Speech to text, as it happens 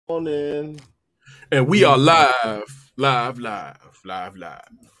Morning. And we are live.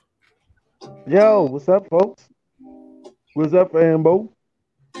 Yo, what's up, folks? What's up, Ambo?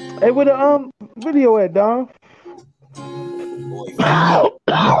 Hey, where the video at, Don? This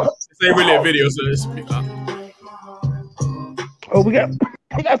ain't really a video, so it's Oh, we got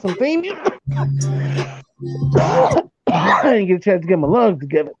some theme music. I didn't get a chance to get my lungs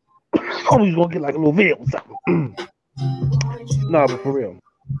together. I was gonna get like a little video or something. Nah, but for real.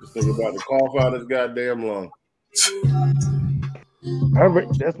 Just think about the cough out his goddamn lung.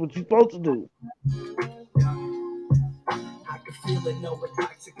 That's what you're supposed to do. I can feel it, no, it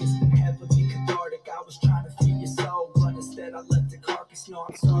toxic, it's been heavily cathartic. I was trying to free your soul, but instead I left the carcass. No,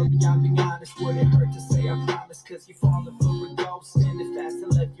 I'm sorry, I'm being honest. Would it hurt to say I promise? Cause you're falling for a ghost. Standing fast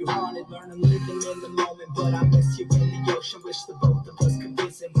and left you haunted. Learning living in the moment, but I miss you in the ocean. Wish the both of us could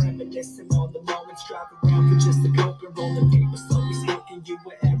visit, reminiscing on the moments. Drive around for just a cope and rolling paper, slowly smoking. You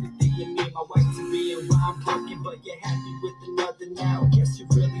were everything in me, my wife to be, and why I'm broken, but you're happy with another now. Guess you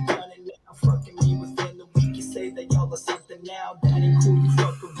really done it now, fucking me within the week. You say that y'all are something now, that ain't cool, you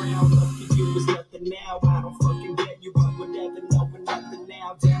fuck around. Love for you is nothing now, I don't fucking get you, but whatever, knowing nothing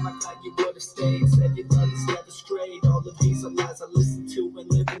now. Damn, I thought you would've stayed, said your love is never strayed. All of these are lies I listen to and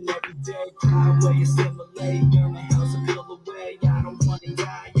living every day. Cry away, assimilate, yearn a house a pill away. I don't wanna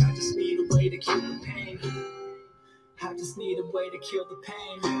die, I just need a way to kill the pain. I just need a way to kill the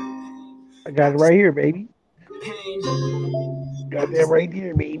pain. I got it right here, baby. Pain. Got that right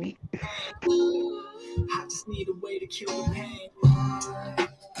here, baby. I just need a way to kill the pain.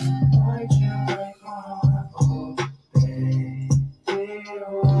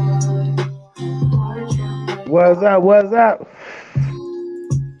 What's up? What's up?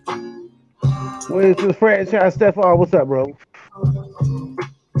 Where's the franchise, Stefan? What's up, bro?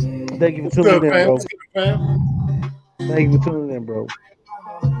 Thank you for tuning in, bro. Thank you for tuning in, bro.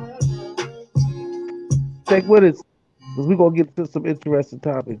 Take with us, because we're going to get to some interesting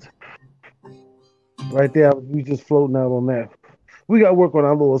topics. Right there, we just floating out on that. We got to work on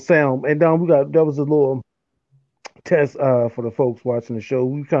our little sound. And Don, that was a little test for the folks watching the show.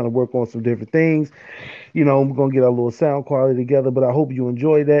 We kind of work on some different things. You know, we're going to get our little sound quality together, but I hope you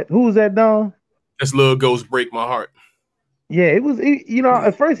enjoy that. Who was that, Don? This little ghost break my heart. Yeah, it was, you know,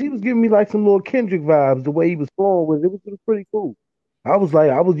 at first he was giving me like some little Kendrick vibes, the way he was flowing with it. It was pretty cool. I was,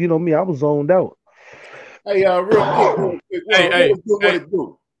 you know me, I was zoned out. Hey, real quick. What it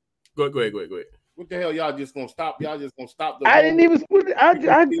do? Go ahead. What the hell, y'all just gonna stop? Y'all just gonna stop the? I didn't even split it.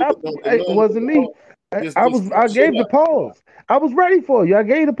 It wasn't me. I gave the pause. I was ready for you. I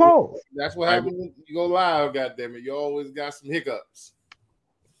gave the pause. That's what happens when you go live. Goddammit, you always got some hiccups.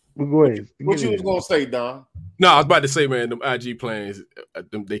 But go ahead. What you was gonna say, Don? No, I was about to say, man, them IG plans,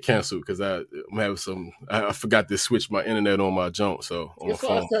 they canceled because I'm having some. I forgot to switch my internet on my junk, so on my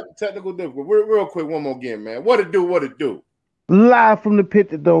phone. Technical difficulty. Real quick, one more again, man. What it do? Live from the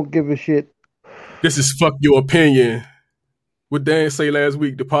pit that don't give a shit. This is Fuck Your Opinion. What Dan say last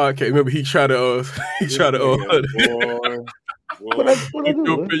week, the podcast. Remember, he tried to What I do?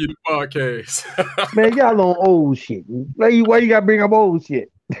 Your Opinion, the podcast. Man, y'all on old shit. Why you gotta bring up old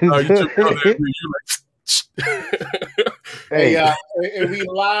shit? You like, hey, and we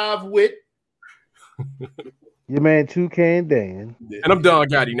live with your man 2K and Dan. And I'm Don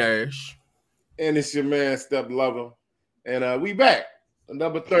Gotti Nash. And it's your man Step Lover. And we back.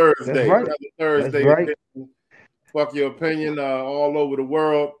 Another Thursday. That's right. Another Thursday. That's right. Fuck Your Opinion all over the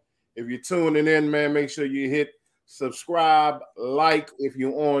world. If you're tuning in, man, make sure you hit subscribe, like if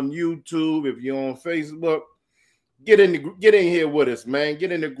you're on YouTube, if you're on Facebook. Get in here with us, man.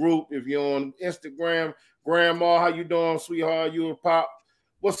 Get in the group. If you're on Instagram, Grandma, how you doing, sweetheart? You and Pop.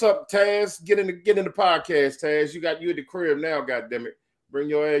 What's up, Taz? Get in the podcast, Taz. You at the crib now, goddammit. Bring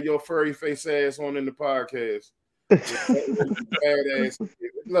your furry face ass on in the podcast. Badass.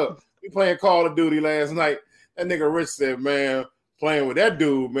 Look, we playing Call of Duty last night. That nigga Rich said, man, playing with that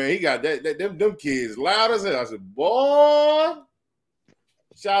dude, man, he got them kids loud as hell. I said, boy.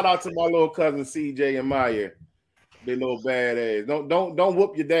 Shout out to my little cousin CJ and Maya. They little badass. Don't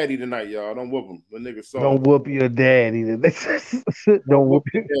whoop your daddy tonight, y'all. Don't whoop him. The nigga saw. Don't whoop your daddy. Don't whoop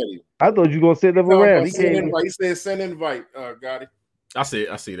your daddy. I thought you were gonna sit up around. He said send invite, Gotti. I see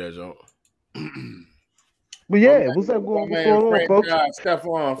that, John. But yeah, what's up going on, folks?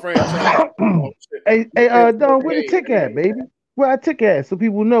 Stefan, franchise. Hey, Don, where the tick at, baby? Where I tick at, so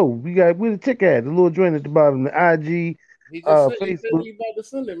people know. Where the tick at? The little joint at the bottom, the IG. He just said you about to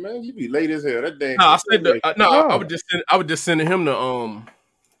send it, man. You be late as hell. That damn. I was just sending him the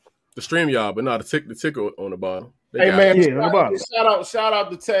StreamYard, but not the ticker on the bottom. Hey man, shout out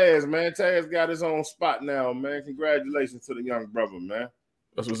to Taz, man. Taz got his own spot now, man. Congratulations to the young brother, man.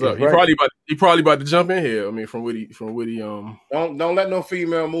 That's what's up. He probably about to jump in here. I mean, from what he Don't let no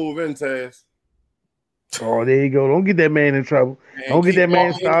female move in, Taz. Oh, there you go. Don't get that man in trouble. Man, don't get that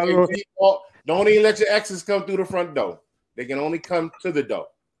man started. Don't even let your exes come through the front door. They can only come to the door.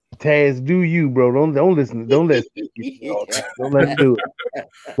 Taz, do you, bro? Don't listen. Don't let don't let them do it.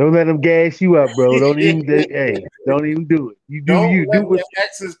 Don't let them gas you up, bro. Don't even do it. You do don't you. Let do what your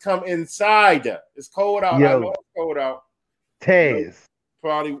exes come inside. It's cold out. I know it's cold out. Taz,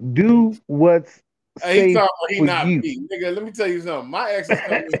 probably do what's safe he for not you. me. Nigga, let me tell you something. My exes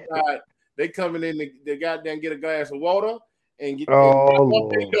come inside. They coming in the goddamn get a glass of water and get their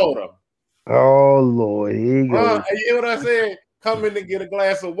daughter. Oh Lord, here you go. You hear what I said? Come in to get a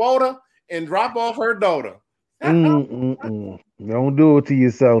glass of water and drop off her daughter. Don't do it to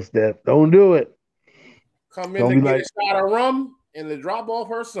yourself, Steph. Don't do it. Come in to get a shot of rum and to drop off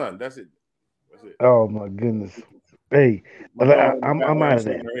her son. That's it. Oh my goodness. Hey, I'm out of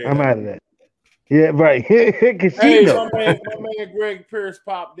that. I'm out of that. Yeah, right. Hey, my man Greg Pierce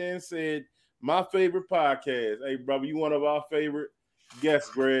popped in and said, my favorite podcast. Hey, brother, you one of our favorite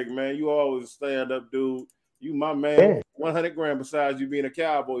guests, Greg, man. You always a stand-up dude. You my man, yeah. 100 grand besides you being a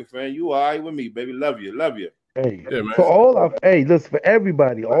Cowboy fan. You all right with me, baby. Love you. Hey, yeah, man. Listen, for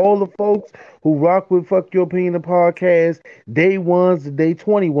everybody, all the folks who rock with Fuck Your Opinion, the podcast, day ones to day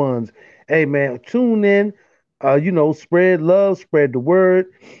 21s. Hey, man, tune in. Spread love, spread the word,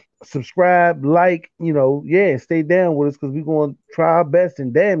 subscribe, like, stay down with us because we're going to try our best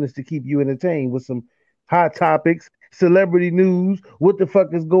and damnness to keep you entertained with some hot topics, celebrity news, what the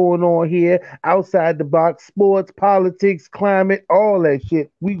fuck is going on here, outside the box, sports, politics, climate, all that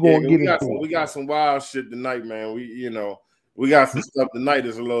shit. We going to get into it. We got some wild shit tonight, man. We got some stuff tonight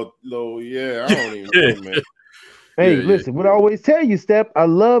that's a little, I don't even know, man. Hey, listen, what I always tell you, Step, I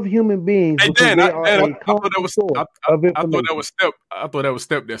love human beings. Hey, Dan, I thought that was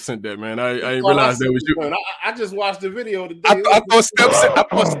Step that sent that, man. I didn't realize that was you. I just watched the video today.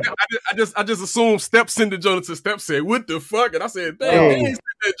 I just assumed Step sent the joke to Step said, what the fuck? And I said, damn, they ain't sent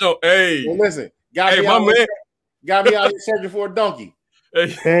that joke. Hey. Well, listen, got me out here searching for a donkey.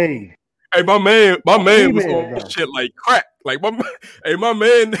 Hey, my man was on shit like crack. Like my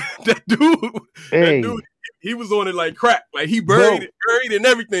man, that dude, he was on it like crack. Like he buried it and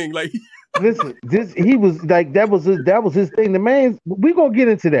everything. Like listen, he was like that was his thing. The man, we gonna get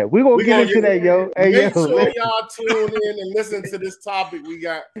into that. We're gonna get into that, yo. Hey, make sure y'all tune in and listen to this topic we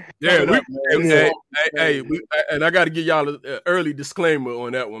got. Yeah, and I got to give y'all an early disclaimer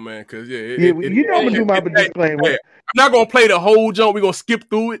on that one, man. Because I'm gonna do my disclaimer. I'm not gonna play the whole jump. We're gonna skip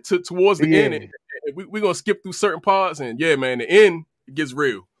through it towards the end. And we're gonna skip through certain parts, and man, the end it gets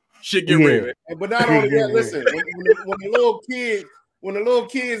real. Shit get real. But not only that, listen, when the little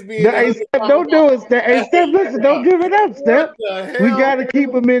kids being don't do it, Steph. Hey, Steph, listen, don't give it up, Steph. We gotta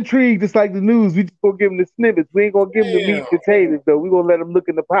keep them intrigued, just like the news. We just gonna give them the snippets. We ain't gonna give them the meat and potatoes, though. We gonna let them look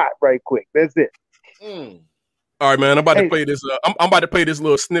in the pot right quick. That's it. All right, man. I'm about to play this. I'm about to play this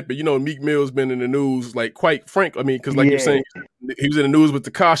little snippet. Meek Mill's been in the news, like quite frank. I mean, because like you're saying, he was in the news with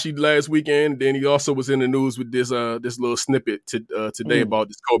Tekashi last weekend. Then he also was in the news with this little snippet today about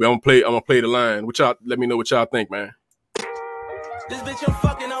this Kobe. I'm gonna play the line. Let me know what y'all think, man. This bitch I'm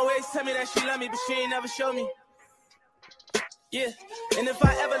fucking always tell me that she love me, but she ain't never show me. Yeah, and if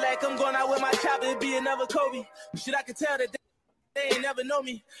I ever I'm going out with my chopper, it'd be another Kobe. Shit, I could tell that they ain't never know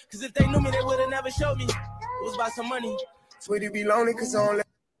me. Cause if they knew me, they would've never showed me. It was about some money. Sweetie be lonely cause I don't let.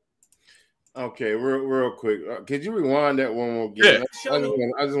 Okay, real quick. Could you rewind that one more again? Yeah.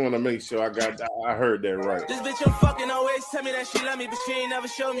 I just want to make sure I heard that right. This bitch I'm fucking always tell me that she love me, but she ain't never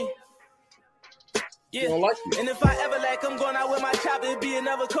show me. Yeah, like and if I ever I'm going out with my chopper, it'd be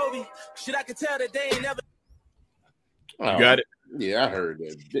another Kobe. Shit, I could tell that they ain't never. You got it? Yeah, I heard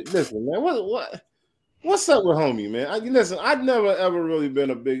that. Listen, man, what's up with homie, man? Listen, I've never ever really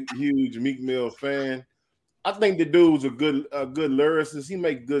been a huge Meek Mill fan. I think the dude's a good lyricist. He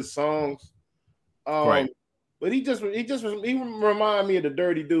make good songs. Right. But he remind me of the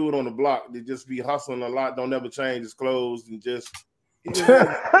dirty dude on the block that just be hustling a lot, don't ever change his clothes, and the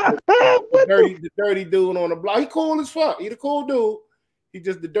dirty dude on the block. He cool as fuck. He the cool dude. He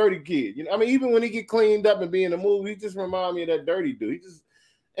just the dirty kid. Even when he get cleaned up and be in the movie, he just remind me of that dirty dude.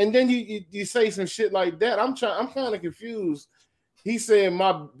 And then you say some shit like that. I'm kind of confused. He said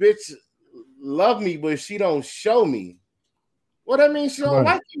my bitch love me, but she don't show me. What that mean? She don't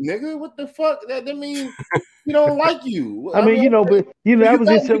like you, nigga. What the fuck? That mean she don't like you. That was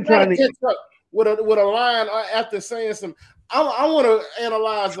just him trying to catch up with a line after saying some. I want to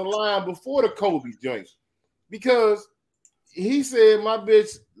analyze the line before the Kobe joint because he said my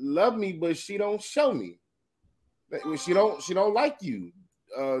bitch love me, but she don't show me. She don't like you.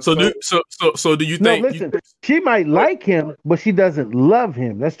 So do you think? No, listen. She might like him, but she doesn't love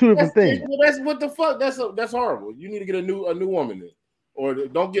him. That's two different things. That's what the fuck. That's horrible. You need to get a new woman then, or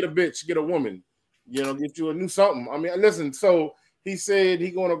don't get a bitch, get a woman. You know, get you a new something. I mean, listen. So he said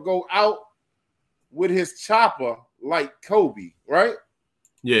he gonna go out with his chopper like Kobe, right?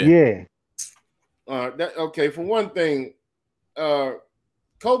 Yeah. Okay. For one thing,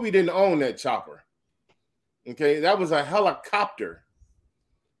 Kobe didn't own that chopper. Okay, that was a helicopter.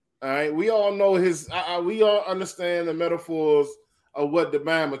 All right, we all know his. We all understand the metaphors of what the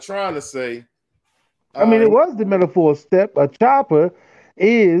Bama trying to say. I mean, it was the metaphor step. A chopper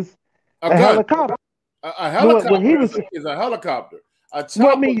is a helicopter. A helicopter is a helicopter. A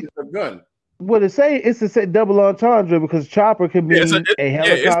chopper is a gun. What it say? It's to say double entendre because chopper can mean a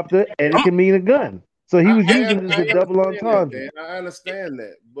helicopter and it can mean a gun. So he was using it as a double entendre. I understand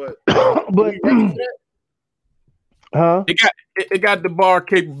that, but huh? It got the bar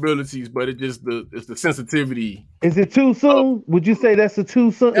capabilities, but it's the sensitivity. Is it too soon? Would you say that's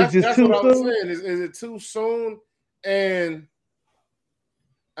too soon? That's what I'm saying. Is it too soon? And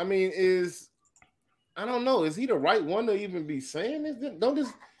I mean, I don't know. Is he the right one to even be saying this?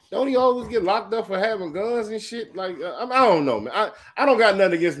 Don't he always get locked up for having guns and shit? Like I don't know, man. I don't got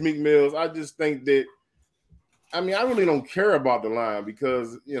nothing against Meek Mills. I just think that. I mean, I really don't care about the line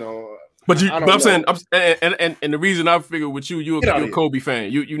because But I'm saying, and the reason I figure with you're a Kobe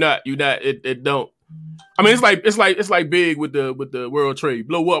fan. You're not. It don't. I mean, it's like big with the World Trade,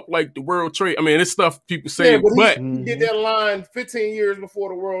 blow up like the World Trade. I mean, it's stuff people say, but he did that line 15 years before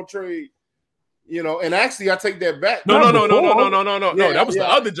the World Trade. And actually, I take that back. No. That was the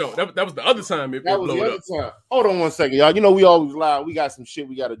other joke. That was the other time. That was the other time. Hold on one second, y'all. We always lie. We got some shit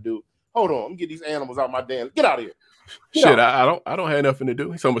we got to do. Hold on. Let me get these animals out my damn. Get out of here. I don't have nothing to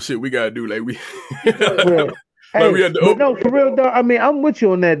do. Some of shit we gotta do. Like we. No, for real, dog. I mean, I'm with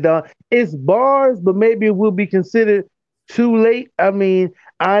you on that, dog. It's bars, but maybe it will be considered too late. I mean,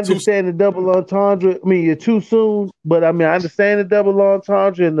 I understand the double entendre. I mean, you're too soon, but I mean, I understand the double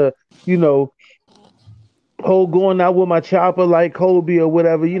entendre and the whole going out with my chopper like Kobe or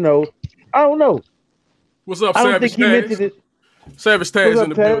whatever. I don't know. What's up, I don't Savage think he mentioned it. Savage Taz in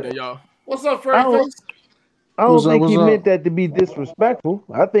the building, y'all. What's up, Freddy? I don't think he meant that to be disrespectful.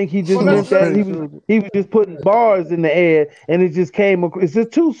 I think he just meant that he was just putting bars in the air and it just came across. It's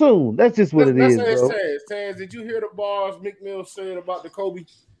just too soon. That's just what it is, bro. Taz, did you hear the bars Meek Mill said about the Kobe?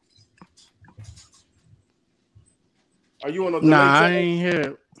 Are you on a delay? Nah, I ain't hear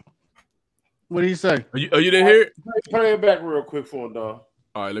it. What did he say? You didn't hear it? Play it back real quick for him, dog.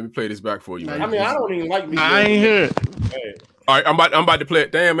 All right, let me play this back for you, man. I mean, I don't even like Meek Mill. I ain't hear it. Hey. All right, I'm about to play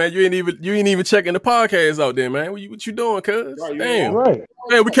it. Damn, man, you ain't even checking the podcast out there, man. What you doing, cuz? Damn, right.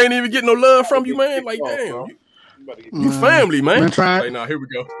 Man, we can't even get no love from you, man. Like, damn, you family, man. Like, now here we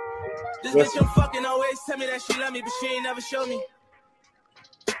go. This bitch I'm fucking always tell me that she love me, but she ain't never show me.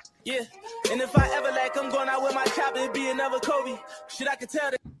 Yeah, and if I ever I'm going out with my chopper, it'd be another Kobe. Shit, I could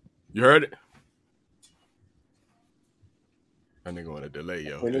tell that. You heard it? That nigga on a delay,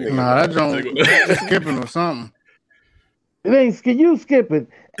 yo. Nah, that joint skipping or something. It ain't you skipping.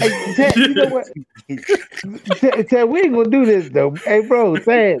 Hey, Ted, you know what? Ted, we ain't gonna do this though. Hey, bro,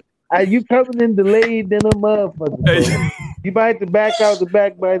 Ted, you coming in delayed than a motherfucker. Hey. You might have to back out the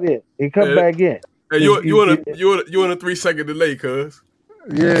back by then and come back in. Hey, you on a 3-second delay, cuz.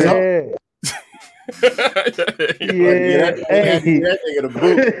 Yeah. Hey,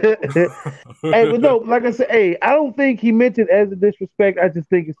 but no, like I said, I don't think he meant it as a disrespect. I just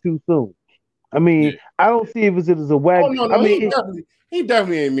think it's too soon. I mean, I don't see it as a whack. Oh, no, I mean, he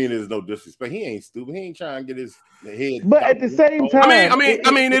definitely ain't mean it as no disrespect. He ain't stupid. He ain't trying to get his head. But at the same time,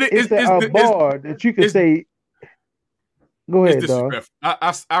 it's a bar that you can say. Go ahead, dog.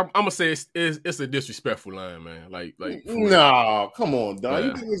 I'm gonna say it's a disrespectful line, man. Like no, come on, dog.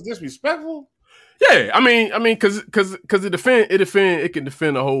 You think it's disrespectful? Yeah, I mean, because it can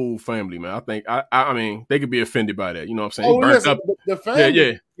defend the whole family, man. I think I mean they could be offended by that. You know what I'm saying? Oh, listen, the family.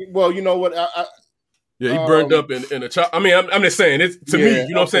 Yeah. Well, you know what? He burned up in a child. I mean, I'm just saying it's to me.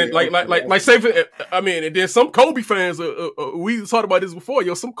 You know what I'm saying? Like say, I mean, and then some Kobe fans. We talked about this before.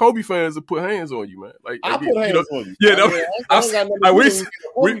 Yo, some Kobe fans will put hands on you, man. Like I put hands on you. Yeah, we I ain't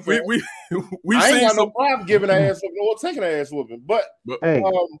seen got no problem giving an ass whooping or taking an ass whooping. But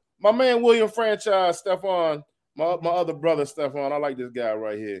my man William Franchise, Stefan, my other brother Stefan. I like this guy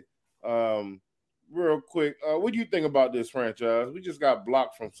right here. Real quick, what do you think about this franchise? We just got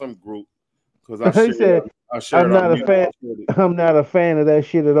blocked from some group. Because I'm not a fan. I'm not a fan of that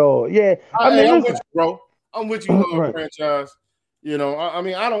shit at all. Yeah, I'm with you, bro. I'm with you, right. Franchise. You know, I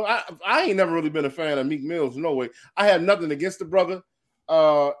mean, I ain't never really been a fan of Meek Mills. No way. I have nothing against the brother.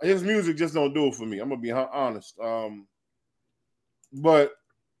 his music just don't do it for me. I'm gonna be honest. But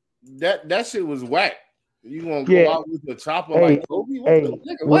that shit was whack. You gonna go out with the chopper like Kobe?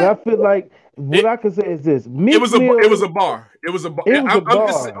 What I feel like, I can say is this: it was a bar. It was a bar. It was a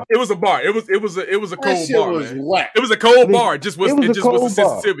bar. It was a cold bar. Was whack. It was a cold bar. It just was the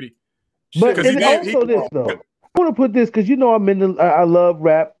sensitivity. But this though, I want to put this because I love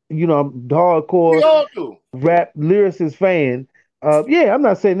rap. I'm the hardcore rap lyricist fan. I'm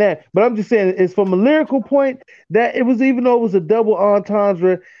not saying that, but I'm just saying it's from a lyrical point that it was, even though it was a double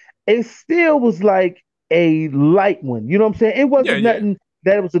entendre, it still was like a light one. You know what I'm saying? It wasn't nothing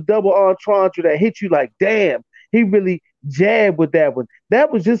that it was a double entendre that hit you like, damn, he really jabbed with that one.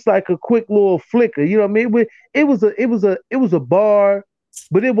 That was just like a quick little flicker. You know what I mean? It was a bar,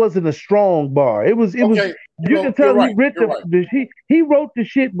 but it wasn't a strong bar. It was. You can tell he wrote the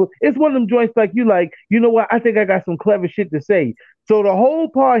shit, but it's one of them joints like you know what? I think I got some clever shit to say. So the whole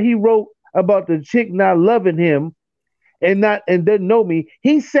part he wrote about the chick not loving him and doesn't know me,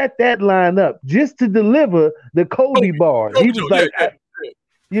 he set that line up just to deliver the Kobe bar. He was like,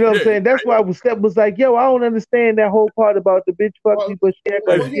 you know what I'm saying? That's why Step was like, yo, I don't understand that whole part about the bitch fuck me, but she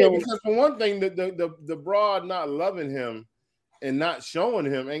because for one thing, the broad not loving him and not showing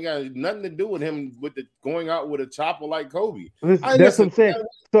him ain't got nothing to do with him with the going out with a chopper like Kobe. That's what I'm saying.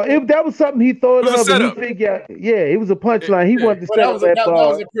 So if that was something he thought of, and he figured, it was a punchline. He wanted to set up that bar. That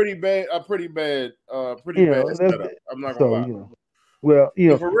was a pretty bad setup. I'm not gonna lie.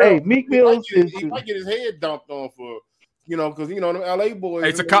 Hey, Meek Mills he might get his head dumped on for. Because them LA boys.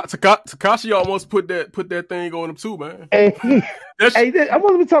 Hey, Tekashi almost put that thing on him too, man. I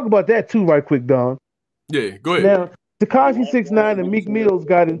want to talk about that too, right quick, Don. Yeah, go ahead. Now, Tekashi 6ix9ine and Meek Mills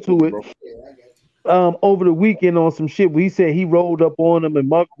got into it over the weekend on some shit where he said he rolled up on him,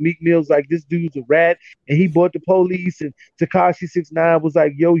 and Meek Mills like, this dude's a rat, and he bought the police, and Tekashi 6ix9ine was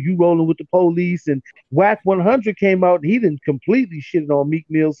like, yo, you rolling with the police, and Whack 100 came out and he didn't completely shit on Meek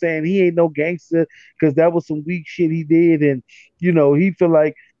Mills, saying he ain't no gangster because that was some weak shit he did, and he feel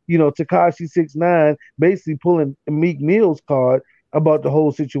like Tekashi 6ix9ine basically pulling Meek Mills card about the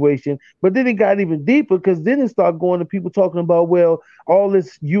whole situation. But then it got even deeper because then it started going to people talking about, well, all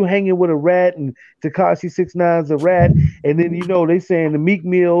this you hanging with a rat and Tekashi 6ix9ine's a rat, and then they saying the Meek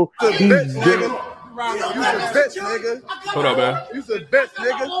Mill he's You the bitch, nigga. Hold up, man. You the bitch,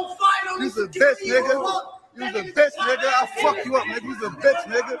 nigga. You the bitch, nigga. You the bitch, nigga. I'll fuck you up, nigga. You the bitch,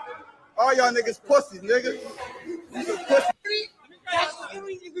 nigga. All y'all niggas pussies, nigga. You the pussy.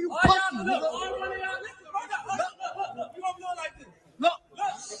 You pussy, nigga. Look,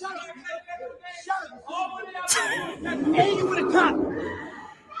 shut up. And you with a cop.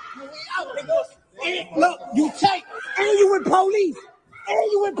 Look, you take, and you with police.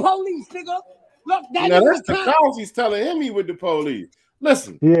 And you with police, nigga. Look, that's the Tekashi telling him he with the police.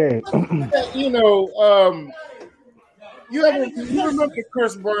 Listen. Yeah. You remember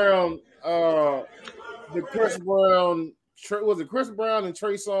Chris Brown, was it Chris Brown and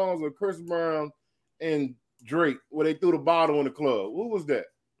Trey Songz, or Chris Brown and Drake, where they threw the bottle in the club? What was that?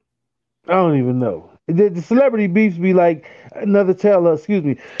 I don't even know. The celebrity beefs be like another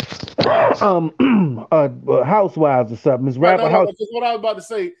housewives or something. It's rapper house. What I was about to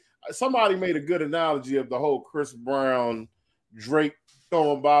say, somebody made a good analogy of the whole Chris Brown, Drake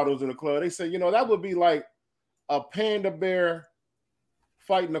throwing bottles in the club. They say, that would be like a panda bear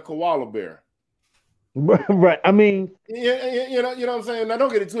fighting a koala bear. Right. I mean, you know what I'm saying? Now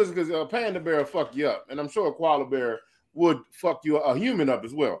don't get it twisted, because a panda bear will fuck you up, and I'm sure a koala bear would fuck a human up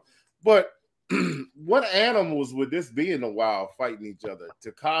as well. But what animals would this be in the wild fighting each other?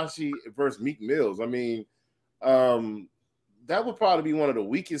 Tekashi versus Meek Mills. I mean, that would probably be one of the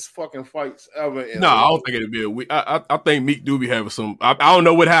weakest fucking fights ever. No, I don't think it'd be a weak. I think Meek do be having some. I don't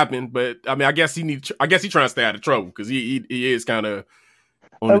know what happened, but I mean, I guess he trying to stay out of trouble because he is kind of.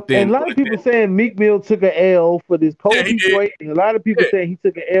 And a lot of people saying Meek Mill took an L for this Kobe fight, and a lot of people saying he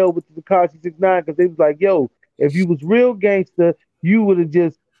took an L with the Tekashi 6ix9ine because they was like, "Yo, if you was real gangster, you would have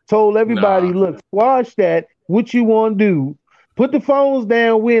just told everybody, look, squash that. What you want to do? Put the phones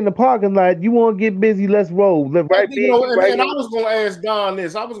down. We're in the parking lot. You want to get busy? Let's roll. And I was going to ask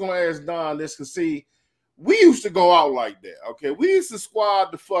Don this. To see, we used to go out like that. Okay, we used to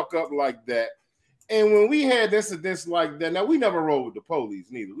squad the fuck up like that. And when we had incidents like that, now we never rolled with the police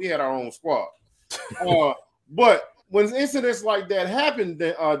neither. We had our own squad. But when incidents like that happened,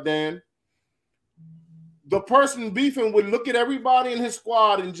 Dan, the person beefing would look at everybody in his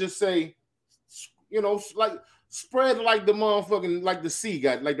squad and just say, like spread like the motherfucking, like the sea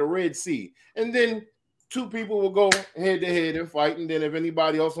got, like the Red Sea. And then two people will go head to head and fight. And then if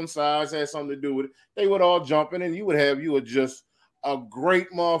anybody else on sides had something to do with it, they would all jump in, and you would just a great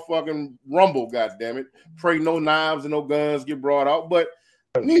motherfucking rumble. Goddamn it! Pray no knives and no guns get brought out, but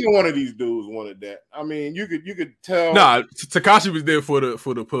neither one of these dudes wanted that. I mean, you could tell. Nah, Tekashi was there for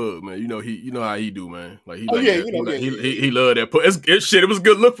the pub, man. You know how he do, man. Like he he loved that pub. It was a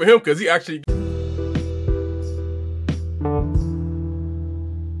good look for him because he actually.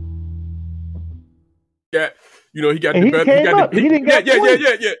 He got the better.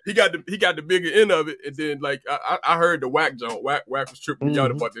 He got the bigger end of it, and then like I heard the Wack joint. Wack was tripping me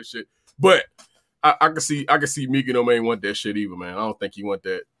out about this shit, but I can see Meek and them ain't want that shit either, man. I don't think he want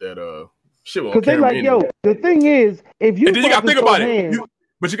that shit on camera. Because they like, anyway. The thing is, if you, and then you gotta think about it.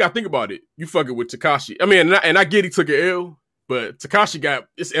 But you gotta think about it. You fucking with Tekashi. I mean, and I get he took an L, but Tekashi got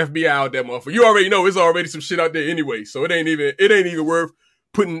it's FBI out that motherfucker. You already know it's already some shit out there anyway, so it ain't even worth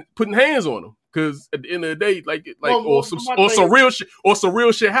putting hands on him. Because at the end of the day, some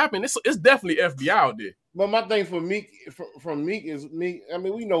real shit happened. It's definitely FBI out there. But my thing for Meek, from Meek is Meek. I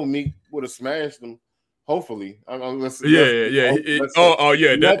mean, we know Meek would have smashed him. Hopefully, let's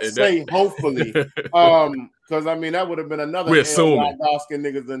say hopefully, because I mean that would have been another. We're assuming Doskin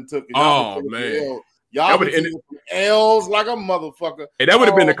niggas then took it. Oh man, y'all would have L's like a motherfucker. Hey, that would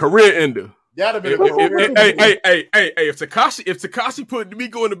have been a career ender. That'd have been if Tekashi put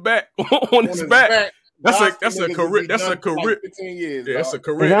Meek on the back on his back. That's a career. That's a career. 15 years, that's a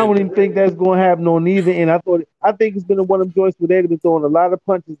career. And I don't even think that's going to happen on either. And I think it's been one of them joints where they've been throwing a lot of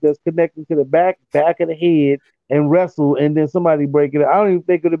punches that's connected to the back of the head and wrestle, and then somebody break it. I don't even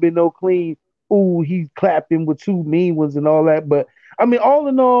think it would have been no clean. Ooh, he clapped him with two mean ones and all that. But I mean, all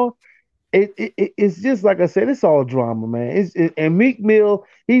in all, it's just like I said, it's all drama, man. And Meek Mill,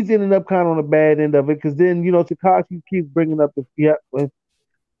 he's ending up kind of on the bad end of it because then Tekashi keeps bringing up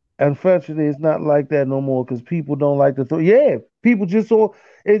unfortunately, it's not like that no more because people don't like to throw. Yeah, people just saw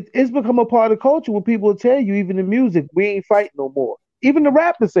it's become a part of culture where people will tell you, even in music, we ain't fighting no more. Even the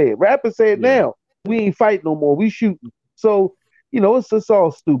rappers say it. Rappers say it now. We ain't fighting no more. We shooting. So, it's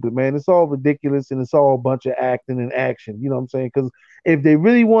all stupid, man. It's all ridiculous and it's all a bunch of acting and action. You know what I'm saying? Because if they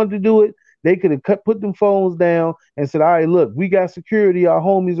really wanted to do it, they could have put them phones down and said, all right, look, we got security, our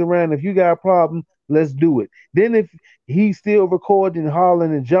homies around. If you got a problem, let's do it. Then if he's still recording,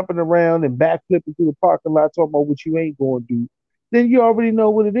 hollering, and jumping around and backflipping through the parking lot talking about what you ain't going to do, then you already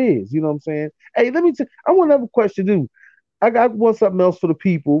know what it is. You know what I'm saying? Hey, I want to have a question, too. I want something else for the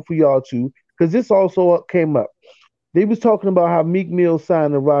people, for y'all, too, because this also came up. They was talking about how Meek Mill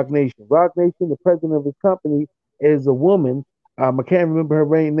signed to Rock Nation. Rock Nation, the president of his company, is a woman. I can't remember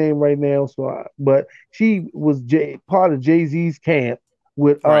her name right now, but she was part of Jay-Z's camp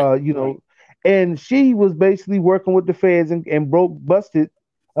with, and she was basically working with the feds and busted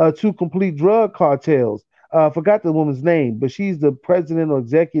 2 complete drug cartels. I forgot the woman's name, but she's the president or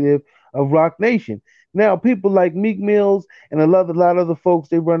executive of Rock Nation. Now, people like Meek Mills and a lot of other folks,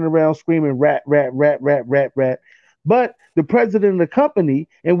 they run around screaming rat, rat, rat, rat, rat, rat. But the president of the company,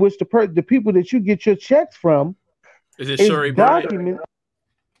 in which the people that you get your checks from, is documented.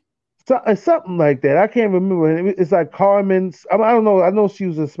 Something like that. I can't remember. It's like Carmen. I don't know. I know she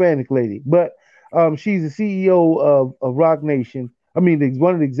was a Hispanic lady, but she's the CEO of Rock Nation. I mean,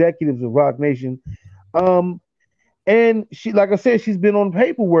 one of the executives of Rock Nation. And she, like I said, she's been on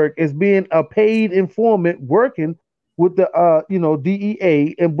paperwork as being a paid informant working with the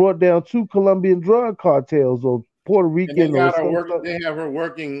DEA and brought down 2 Colombian drug cartels or Puerto Rican. They have her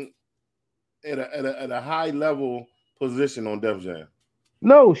working at a high level position on Def Jam.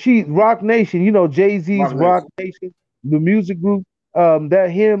 No, she's Rock Nation. Jay-Z's Rock Nation, the music group.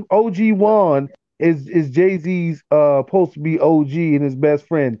 OG Juan is Jay-Z's supposed to be OG and his best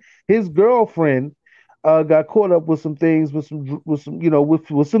friend. His girlfriend got caught up with some things, with them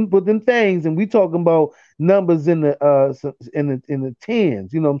things, and we talking about numbers in the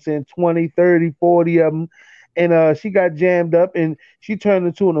tens. You know what I'm saying? 20, 30, 40 of them. And she got jammed up and she turned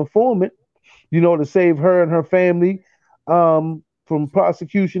into an informant, to save her and her family from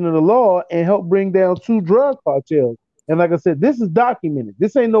prosecution of the law and help bring down 2 drug cartels. And like I said, this is documented.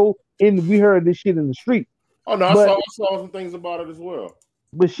 This ain't we heard this shit in the street. Oh no, I saw some things about it as well.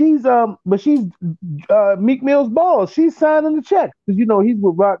 But she's Meek Mill's boss. She's signing the check because he's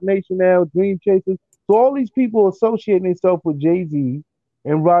with Rock Nation now, Dream Chasers. So all these people associating themselves with Jay-Z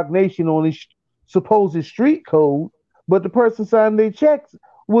and Rock Nation on this supposed street code, but the person signing their checks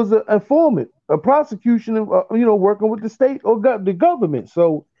was an informant, a prosecution of working with the state or the government.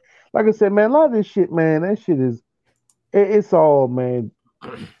 So, like I said, man, a lot of this shit, man, that shit is it's all, man,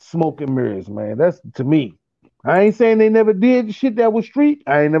 smoke and mirrors, man. That's to me. I ain't saying they never did the shit that was street.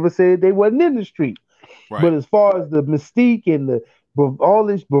 I ain't never said they wasn't in the street. Right. But as far as the mystique and all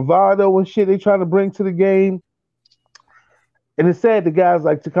this bravado and shit they trying to bring to the game, And it's sad the guys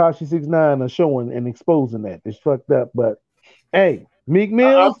like Tekashi 6ix9ine are showing and exposing that. It's fucked up. But hey, Meek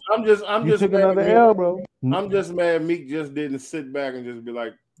Mills, I'm just took mad another L, bro. I'm just mad Meek just didn't sit back and just be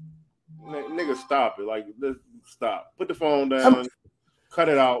like, nigga, stop it. Like, let's stop. Put the phone down. Cut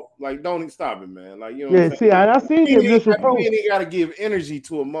it out. Like, don't even stop it, man. Like, you know. Yeah, see, I seen the initial post. You ain't got to give energy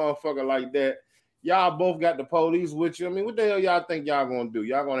to a motherfucker like that. Y'all both got the police with you. I mean, what the hell y'all think y'all gonna do?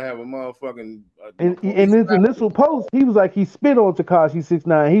 Y'all gonna have a motherfucking in his initial post, he was like, he spit on Tekashi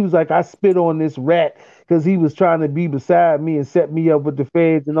 6ix9ine. He was like, I spit on this rat because he was trying to be beside me and set me up with the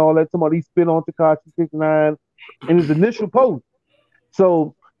feds and all that. Somebody spit on Tekashi 6ix9ine in his initial post.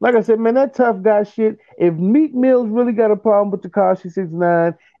 So, like I said, man, that tough guy shit. If Meek Mills really got a problem with Tekashi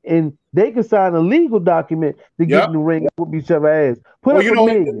 6ix9ine, and they can sign a legal document to get in the ring and whoop each other's ass. Put up a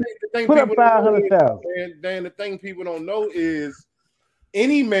million. Put up 500,000. Dan, the thing people don't know is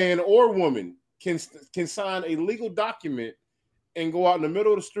any man or woman can sign a legal document and go out in the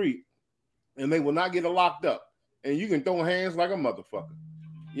middle of the street, and they will not get locked up. And you can throw hands like a motherfucker.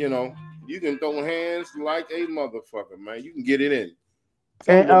 You know, you can throw hands like a motherfucker, man. You can get it in.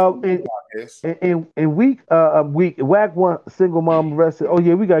 And Whack 1 single mom arrested. Oh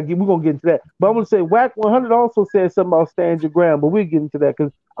yeah, we're gonna get into that. But I'm gonna say Whack 100 also said something about stand your ground, but we'll get into that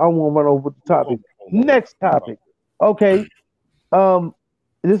because I don't want to run over the topic. Next topic. Okay.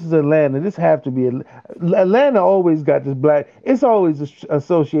 This is Atlanta. This have to be Atlanta. Always got this black. It's always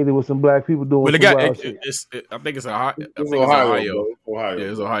associated with some black people doing. Well, I think it's Ohio. Yeah,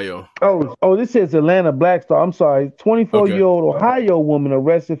 it's Ohio. Oh, this says Atlanta Black Star. I'm sorry. 24-year-old Ohio woman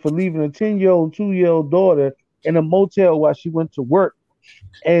arrested for leaving a 10-year-old, 2-year-old daughter in a motel while she went to work.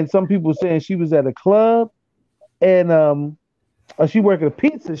 And some people saying she was at a club, and she worked at a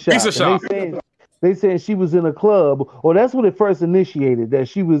pizza shop. They said she was in a club, or that's what it first initiated, that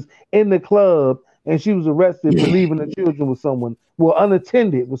she was in the club and she was arrested for leaving the children with someone,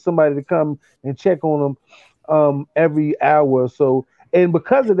 unattended, with somebody to come and check on them every hour or so. And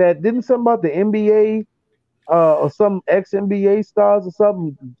because of that, didn't something about the NBA or some ex-NBA stars or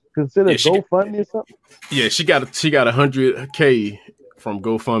something consider GoFundMe or something? Yeah, she got $100K from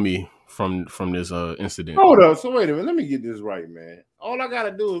GoFundMe from this incident. Hold up. So wait a minute. Let me get this right, man. All I gotta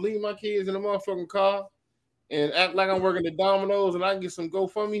do is leave my kids in the motherfucking car and act like I'm working at Domino's and I can get some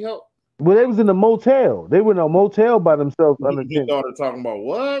GoFundMe help. Well, they was in a motel. They were in a motel by themselves. Your daughter talking about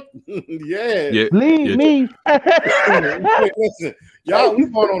what? yeah. Leave me. Listen, y'all, we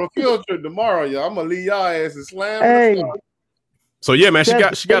going on a field trip tomorrow, y'all. I'm gonna leave y'all asses slam. Hey. So yeah, man, she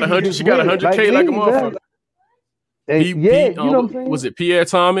got 100K like a motherfucker. Hey, you know what I'm saying? Was it Pierre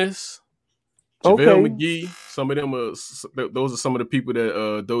Thomas? JaVale McGee, some of them those are some of the people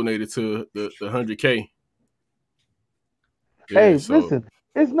that donated to the 100K. Yeah, listen,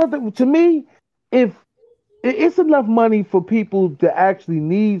 it's nothing to me. If it's enough money for people to actually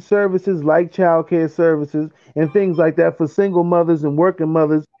need services like childcare services and things like that for single mothers and working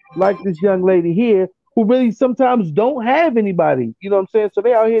mothers, like this young lady here, who really sometimes don't have anybody. You know what I'm saying? So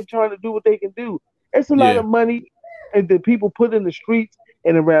they out here trying to do what they can do. It's a lot of money, and that people put in the streets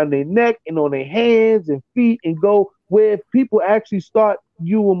and around their neck and on their hands and feet, and go where people actually start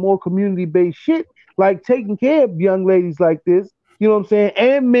doing more community-based shit, like taking care of young ladies like this, you know what I'm saying,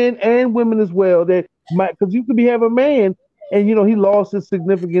 and men and women as well, that might, because you could have a man and he lost his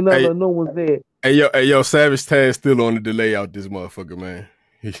significant other, no one's there. Hey yo, Savage Taz still on the delay out this motherfucker, man.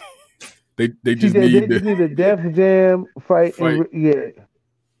 they just need a Def Jam fight.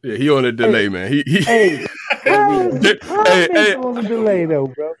 Yeah, he on a delay, man. Hey, on the delay though,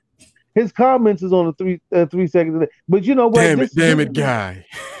 bro. His comments is on a 3 second delay. But you know what? Damn it, guy.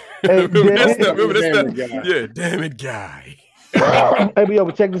 Hey, yeah, damn it, guy. Hey, yo,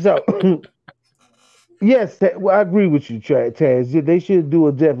 but check this out. Yes, I agree with you, Taz. They should do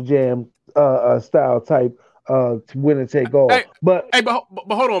a Def Jam style type to win and take all. But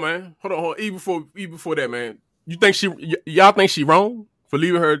hold on, man. Hold on. Even before that, man. Y'all think she wrong for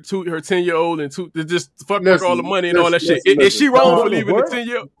leaving her 10-year-old and to just fuck with all the money and all that shit? Is she wrong for leaving the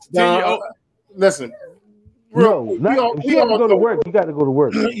 10-year-old? Listen. No, you got to go to work. You got to go to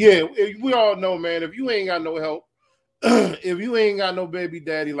work. Yeah, we all know, man. If you ain't got no help, if you ain't got no baby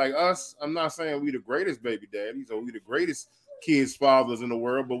daddy like us, I'm not saying we the greatest baby daddies or we the greatest kids' fathers in the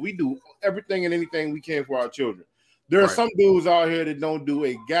world, but we do everything and anything we can for our children. There are some dudes out here that don't do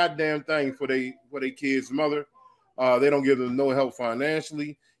a goddamn thing for their kids' mother. They don't give them no help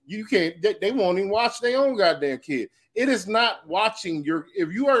financially. You can't. They won't even watch their own goddamn kid. It is not watching your.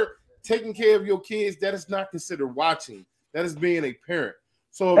 If you are taking care of your kids, that is not considered watching. That is being a parent.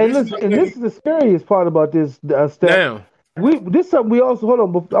 So, this is the scariest part about this. Steph. This is something we also hold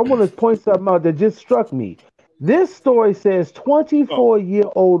on. But I want to point something out that just struck me. This story says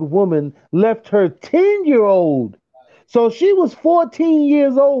 24-year-old woman left her 10-year-old. So she was 14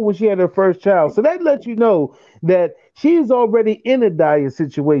 years old when she had her first child. So that lets you know that she's already in a dire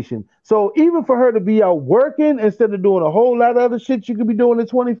situation. So even for her to be out working instead of doing a whole lot of other shit you could be doing at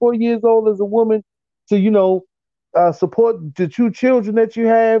 24 years old as a woman to, support the two children that you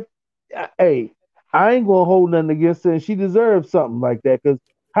have, hey, I ain't going to hold nothing against her. And she deserves something like that because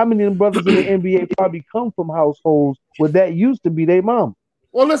how many of them brothers in the NBA probably come from households where that used to be their mom?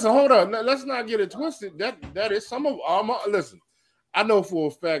 Well, listen, hold on. Let's not get it twisted. That is some of listen. I know for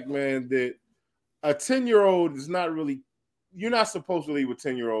a fact, man, that a 10-year-old is not really. You're not supposed to leave a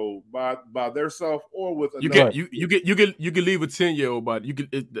 10-year-old by themselves or with another. You can leave a 10-year-old, but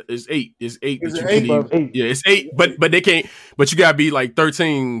it's 8. It's 8. Is that it you can 8? leave. Yeah, it's 8. But they can't. But you gotta be like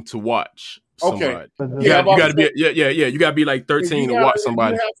 13 to watch somebody. Okay. You gotta be. You gotta be like 13 to watch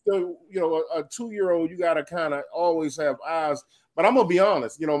somebody. You have to, a 2-year-old. You gotta kind of always have eyes. But I'm gonna be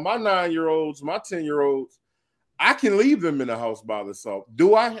honest. My 9-year-olds, my 10-year-olds, I can leave them in the house by themselves.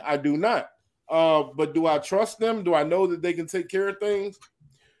 Do I? I do not. But do I trust them? Do I know that they can take care of things?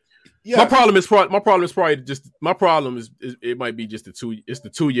 Yeah. My problem is probably just it might be just the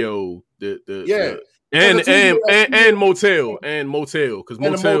 2-year-old and motel because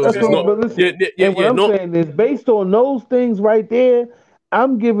motels is not. What I'm saying is based on those things right there.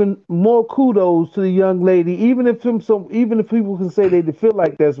 I'm giving more kudos to the young lady, even if people can say they feel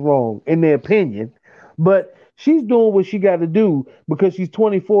like that's wrong in their opinion, but she's doing what she got to do because she's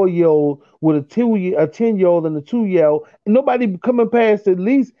 24-year-old with a 10-year-old and a 2-year-old, and nobody coming past at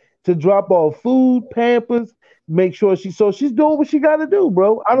least to drop off food, Pampers, make sure she's doing what she got to do,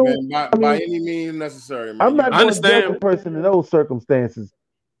 bro. I don't by any means necessary. Man. I'm not going to judge a person in those circumstances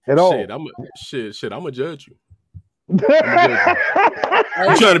at all. I'm gonna judge you. You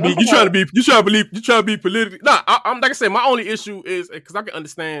trying to be politically. I'm like I said, my only issue is because I can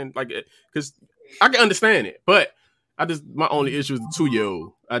understand it, but my only issue is the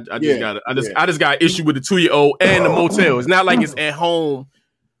 2-year-old. I just got an issue with the 2-year-old and the motel. It's not like it's at home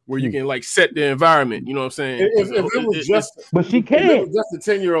where you can like set the environment. You know what I'm saying? If it was but she can. If it was just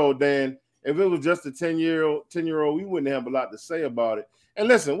a 10-year-old, Dan. If it was just a 10-year-old, we wouldn't have a lot to say about it. And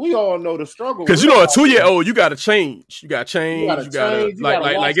listen, we all know the struggle. Because a 2-year-old, you gotta change. You gotta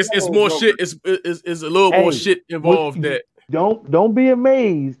it's more shit. It's a little more shit involved. That don't be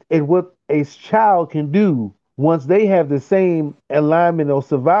amazed at what a child can do once they have the same alignment or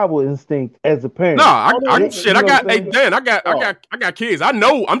survival instinct as a parent. I got kids. I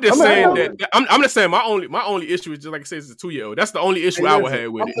know. I'm just saying that. I'm just saying my only issue is just like I said, it's a 2-year-old. That's the only issue I would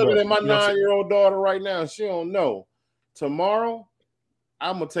have with it. I'm looking at my 9-year-old daughter right now. She don't know. Tomorrow,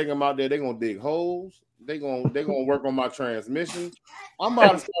 I'm gonna take them out there. They're gonna dig holes. They're gonna work on my transmission. I'm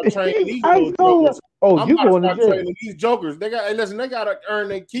about to start training these little jokers. Training these jokers. They gotta earn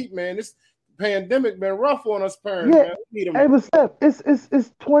their keep, man. This pandemic been rough on us parents, man. Hey, but Steph,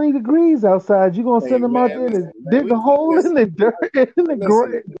 it's 20 degrees outside. You gonna send them out there to dig the hole in the dirt in the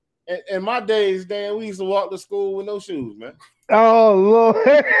ground? In my days, Dan, we used to walk to school with no shoes, man. Oh Lord.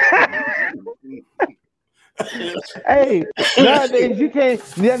 Hey, nowadays you can't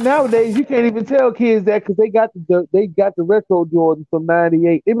even tell kids that because they got the retro Jordans from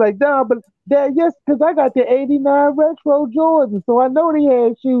 '98. They're like, nah, but Dad, yes, because I got the '89 retro Jordans, so I know they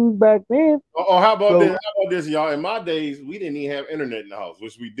had shoes back then. How about this, y'all? In my days, we didn't even have internet in the house,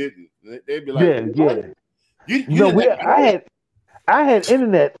 which we didn't. They'd be like, I had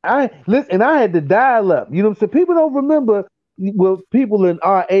internet. I had to dial up. You know what I'm saying? People don't remember. Well, people in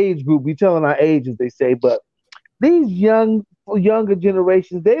our age group, we telling our ages, they say, but these younger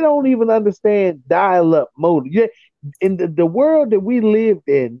generations, they don't even understand dial-up mode. Yeah, in the world that we lived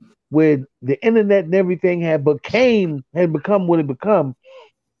in, where the internet and everything had become what it become,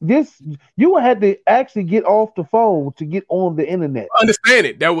 you had to actually get off the phone to get on the internet. I understand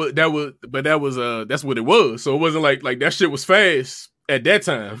it. That's what it was. So it wasn't like that shit was fast. At that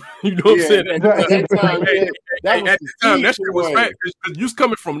time, you know what I'm saying? At that time, that shit was fast. You was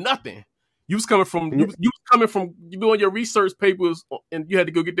coming from nothing. You was coming from you doing your research papers, and you had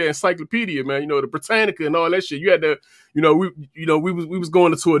to go get that encyclopedia, man. You know, the Britannica and all that shit. You had to, we was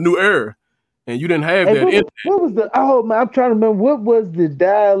going into a new era, and you didn't have that. What was the? I'm trying to remember. What was the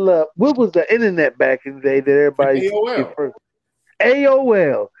dial-up? What was the internet back in the day that everybody AOL. First?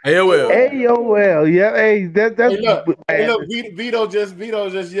 AOL. Yeah, hey, that's look, Vito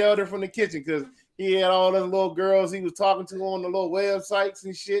just yelled her from the kitchen because He had all those little girls he was talking to on the little websites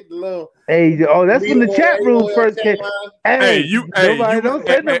and shit. The little that's when the chat room first came. Nobody don't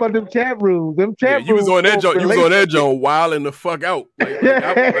say nothing about them chat rooms. Them chat rooms. You was on that joint. You was on that joint wilding the fuck out.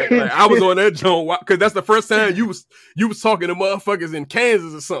 I was on that joint because that's the first time you was talking to motherfuckers in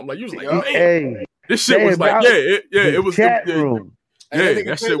Kansas or something. Like you was like, man, this shit was like, it was chat room. Yeah, that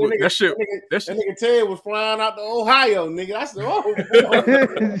nigga Ted was flying out to Ohio, nigga. I said,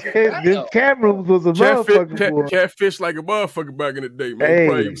 this chat rooms was a motherfucker. Catfish like a motherfucker back in the day, man.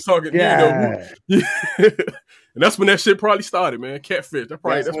 Probably was talking, and that's when that shit probably started, man. Catfish. That's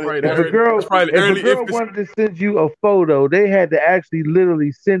probably the early. If a girl wanted to send you a photo, they had to actually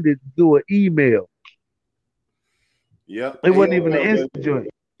literally send it through an email. Yep. It wasn't even an instant joint.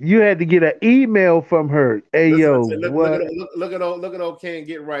 You had to get an email from her. Hey, what? Look at old Can't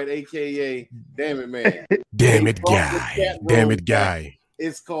Get Right, aka Damn It Man. Damn it guy.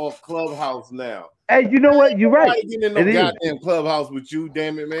 It's called Clubhouse now. Hey, you know what? You're right. Getting in no goddamn Clubhouse with you,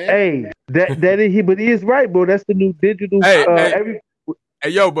 damn it, man. Hey, that is he, but he is right, bro. That's the new digital. Hey,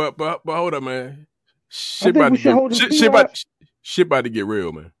 but hold up, man. Shit about to get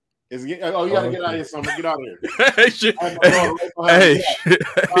real, man. You gotta get out of here, something. Get out of here.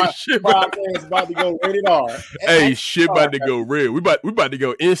 Podcast about to go rated R. Hey, shit about to go real. We about to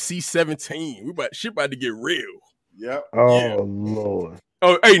go NC-17. Shit about to get real. Yep. Lord.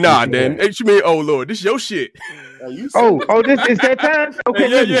 Oh, hey, nah, Dan. Hey, you mean, oh Lord, this your shit. This is that time? Okay,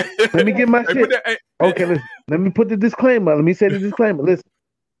 let me get my shit. Listen. Let me put the disclaimer. Let me say the disclaimer. Listen,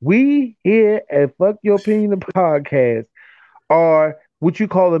 we here at Fuck Your Opinion podcast are what you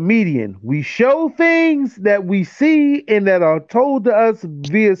call a median. We show things that we see and that are told to us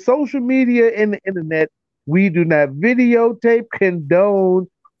via social media and the internet. We do not videotape, condone,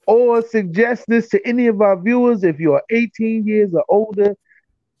 or suggest this to any of our viewers. If you are 18 years or older,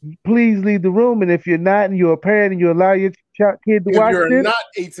 please leave the room. And if you're not and you're a parent and you allow your kid to watch this. If you're not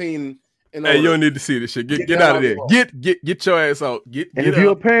 18 and older, you don't need to see this shit. Get out of there. Get your ass out. If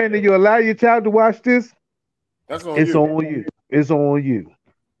you're a parent and you allow your child to watch this, it's on you. It's on you.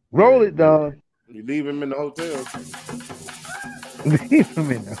 Roll it, dog. You leave him in the hotel. Leave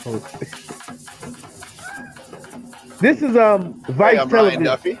him in the hotel. This is Vice I'm Television. Ryan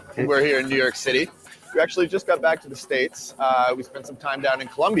Duffy. We're here in New York City. We actually just got back to the States. We spent some time down in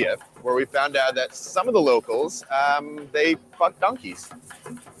Colombia, where we found out that some of the locals, they fuck donkeys.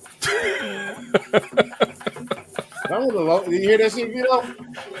 You hear that shit, you know?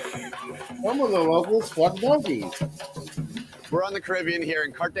 Some of the locals fuck donkeys. We're on the Caribbean here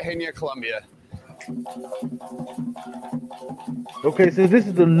in Cartagena, Colombia. Okay, so this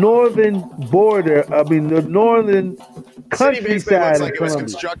is the northern border. The northern countryside. City looks like it was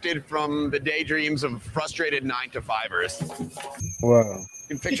constructed from the daydreams of frustrated 9-to-5ers. Wow.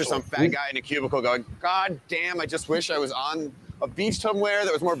 You can picture some fat guy in a cubicle going, God damn, I just wish I was on a beach somewhere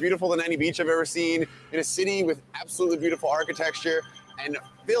that was more beautiful than any beach I've ever seen, in a city with absolutely beautiful architecture and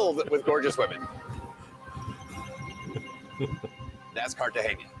filled with gorgeous women. That's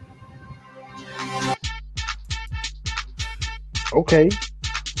Cartagena. Okay.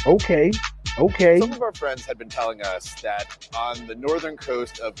 Some of our friends had been telling us that on the northern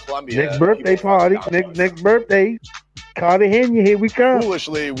coast of Colombia, next birthday party, next birthday, Cartagena, here we come.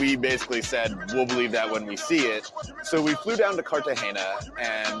 Foolishly, we basically said we'll believe that when we see it. So we flew down to Cartagena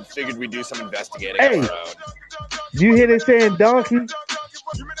and figured we'd do some investigating on our own. You hear they saying donkey?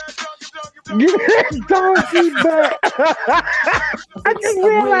 You hear donkey back? I just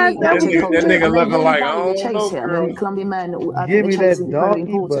realized that nigga looking like, oh, no, girl. Colombian men. Give me that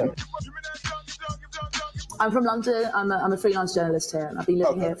donkey butt. I'm from London. I'm a freelance journalist here, and I've been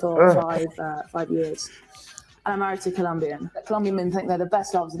living here for 5 years. And I'm married to a Colombian. Colombian men think they're the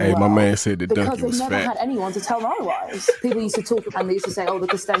best lovers in the world. Hey, my man said the donkey was fat. Because they've never had anyone to tell them otherwise. People used to talk, and they used to say, oh, the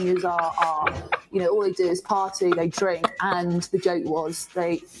Costeños are all they do is party, they drink, and the joke was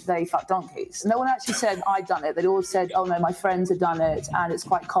they fuck donkeys. No one actually said, I've done it. They all said, oh, no, my friends have done it, and it's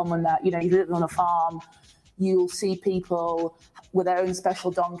quite common that, you live on a farm, you'll see people with their own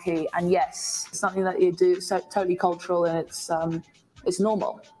special donkey, and yes, it's something that you do, so totally cultural, and it's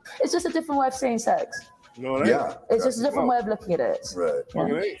normal. It's just a different way of seeing sex. No, it's just a different way of looking at it. Right.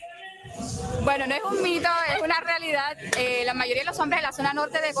 Yeah. Bueno, no es un mito, es una realidad. La mayoría de los hombres de la zona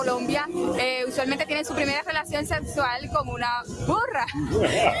norte de Colombia usualmente tienen su primera relación sexual con una burra.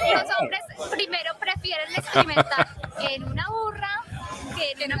 Los hombres primero prefieren experimentar en una burra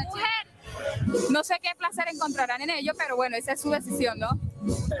que en una mujer. No sé qué placer encontrarán en ello, pero bueno, esa es su decisión, ¿no?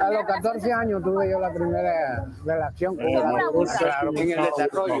 A los 14 años tuve yo la primera relación con una burra en el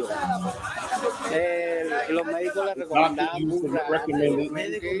desarrollo. Los médicos le Doctor recomendaban used to burra. recommend it.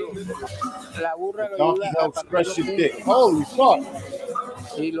 La burra lo Donkey ayuda a helps partir stretch los your dick. músculos Holy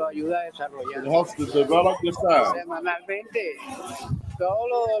fuck. y lo ayuda a It desarrollar. helps to develop your size. Semanalmente,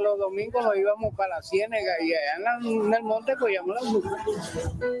 todos los domingos nos íbamos para la ciénaga y allá en el monte cogíamos las burras.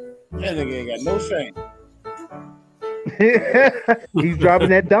 That nigga ain't got no shame. He's dropping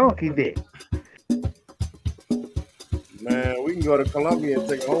that donkey dick. Man, we can go to Colombia and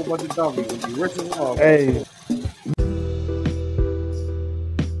take a whole bunch of donkeys and be rich as well. Hey.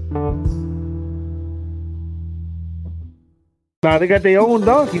 Nah, they got their own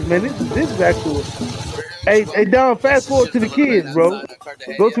donkeys, man. This is actual. Hey, Don, fast forward to the kids, bro.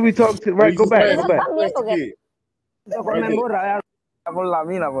 Go till we talk to right. Go back. Yo comen burra allá por la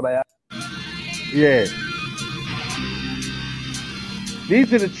mina por allá. Yeah.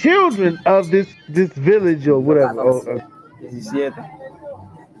 These are the children of this village or whatever. 17.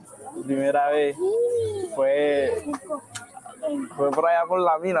 Primera vez fue por allá por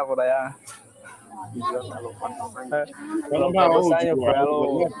la mina por allá. A los pocos años fue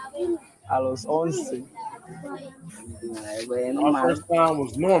a los 11. My first time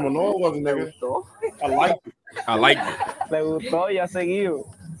was normal. No, it wasn't, nigga. I liked it. Le gustó y ha seguido.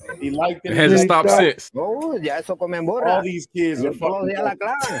 He liked it. It hasn't stopped since. No, ya eso comen burra. All these kids are Todos los días la fucking.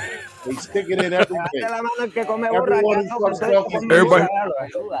 clavan. They stick it in every day. La mano el que come burra. Everyone who fucks donkeys. Everybody.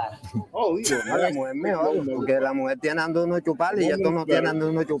 Oh, yeah. La mujer mejor, porque la mujer tiene ando uno chupar y ya tú no tienes ando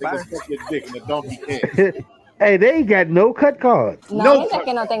uno chupar. Suck your dick and the donkey can't. Hey, they ain't got no cut cards. No, mientras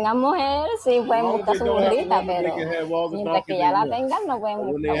que no tengan mujer, sí pueden buscar su burrita, pero mientras que ya la tengan, no pueden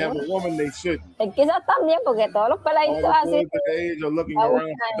When they buscar have a burra. woman, they shouldn't. Es quizás también, porque todos los peladitos All the así kids at the age of looking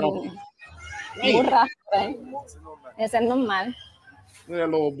around for donkeys. burras. Eso es normal. That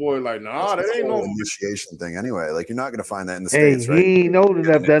little boy like, nah, that ain't no. Initiation thing anyway. Like you're not going to find that in the Hey, States, right? he ain't old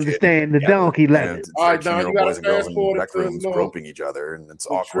enough to understand the donkey lesson. All right, Don, you gotta boys and girls fast in forward rec to this rooms little. groping each other, and it's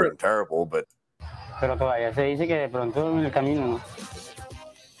awkward and terrible. But Pero todavía se dice que de pronto en el camino, ¿no?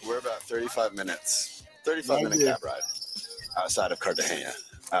 we're about 35 minutes, 35-minute cab ride outside of Cartagena,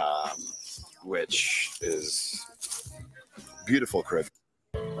 which is beautiful Caribbean.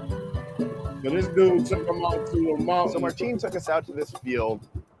 But this dude took him out to a mountain. So Martine took us out to this field.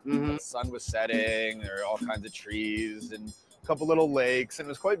 The sun was setting. There were all kinds of trees and a couple little lakes, and it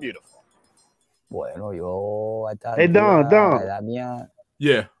was quite beautiful. Bueno, yo a esta Hey, Don, altura, Don. a la edad mía,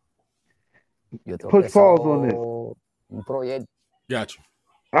 Yeah, yo tengo Put pause pensado on this. un proyecto. got you.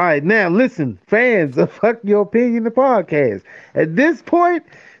 All right, now listen, fans of Fuck Your Opinion, the podcast. At this point,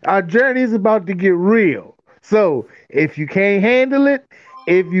 our journey is about to get real. So if you can't handle it,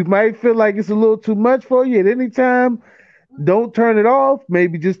 if you might feel like it's a little too much for you at any time, don't turn it off.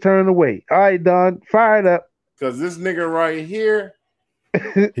 Maybe just turn away. All right, Don, fire it up. Because this nigga right here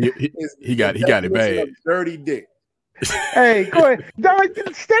He got it definition bad. of dirty dick. Hey, go ahead. Don,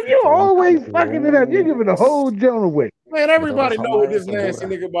 Steph, you always fucking it up. You're giving the whole joint away. Man, everybody know what this nasty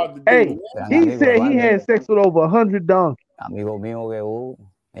nigga about to do. Hey, he said he had sex with over 100 donkeys. Amigo mío que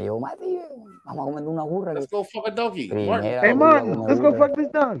me dijo, Mati, vamos a comer una burra. Let's go fuck a donkey. Primera Hey, vez Martin, que let's come go burra. fuck this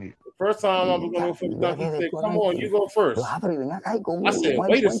donkey. The first time I was going to fuck a donkey, he said, come on, you go first. Ah, pero ven acá y cómo I said, cómo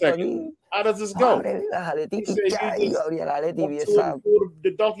wait a encuentro second. aquí. How does this go? Abre las He aleticas said, y you yo abría la aleta y vi just esa pull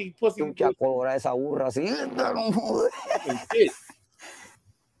the donkey pussy. mucha colora esa burra así. Fucking shit.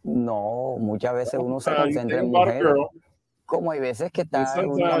 No, muchas veces uno se Sometimes you concentra think en about a mujeres. girl, Como hay veces que está and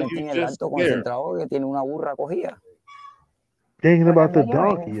sometimes únicamente you en el just alto there. concentrado que tiene una burra cogida. Thinking about the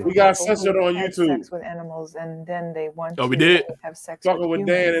donkey. We got censored on YouTube. Sex with animals and then they want Oh, we to did? have sex Talking with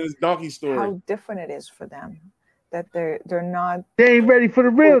Dan humans. and his donkey story. How different it is for them that they're not They ain't ready for the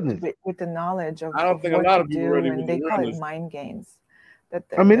realness. with the knowledge of, I don't of think a what lot to of people do, ready and with they the call it realness. mind games. That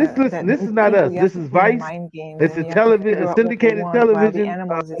I mean, listen, this is not us. This is Vice. It's a television, a syndicated television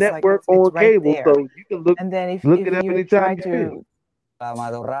network on cable, so you can look and then if look it up you anytime try you to feel. La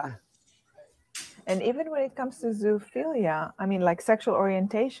madorra. And even when it comes to zoophilia, I mean, like sexual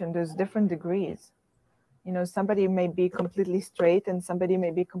orientation, there's different degrees. You know, somebody may be completely straight and somebody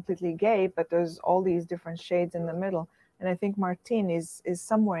may be completely gay, but there's all these different shades in the middle. And I think Martin is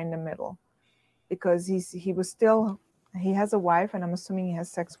somewhere in the middle, because he has a wife, and I'm assuming he has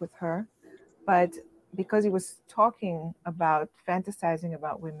sex with her, but because he was talking about fantasizing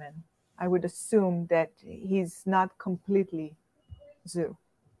about women, I would assume that he's not completely zoo.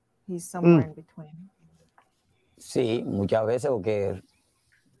 He's somewhere in between. Sí, muchas veces, porque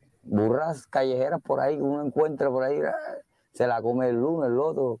burras callejeras por ahí que uno encuentra por ahí, se la come el uno, el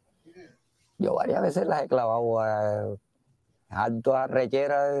otro. Yo varias veces las he clavado a alto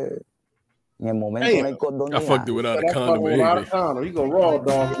arrechera en el momento no hay condón. I fucked it without a condom. Without a condom. You go raw,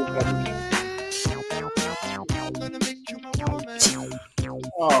 dog.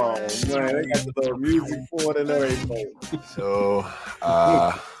 Oh man, they got the little music for it and everything. So,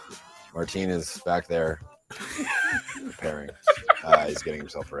 Martin is back there preparing. He's getting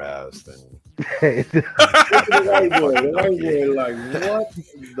himself aroused and. The white boy, like what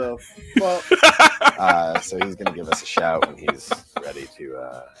the fuck? So he's gonna give us a shout when he's ready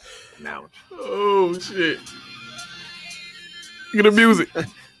to mount. Oh shit! Get the music.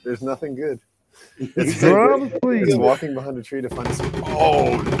 There's nothing good. Drums, please. He's walking behind a tree to find us.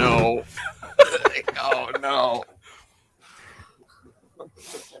 Oh no! Oh no!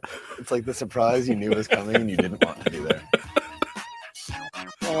 It's like the surprise you knew was coming and you didn't want to be there.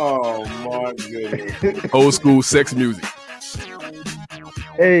 Oh my goodness! Old school sex music.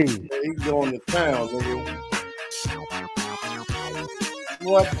 Hey, He's going to town, nigga.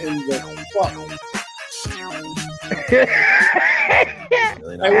 What in the fuck?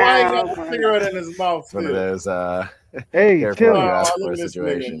 Really Hey, why ain't got the cigarette in his mouth? It's one of those hey, careful chill. when you ask Oh, for look at this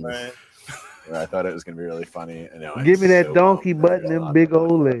situations nigga, man. where I thought it was gonna be really funny. And now Give me it's that so donkey long. butt and them big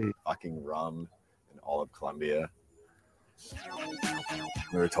old legs. Fucking rum in all of Colombia.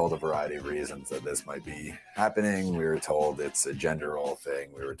 We were told a variety of reasons that this might be happening. We were told it's a gender role thing.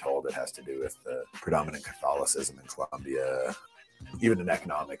 We were told it has to do with the predominant Catholicism in Colombia. Even an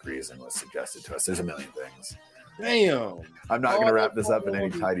economic reason was suggested to us. There's a million things. Damn. I'm not going to wrap this up in any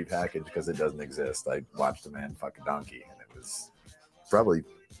tidy package because it doesn't exist. I watched a man fuck a donkey and it was probably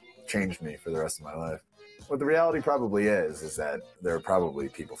changed me for the rest of my life. What the reality probably is that there are probably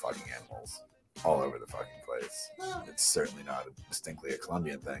people fucking animals all over the fucking place. It's certainly not distinctly a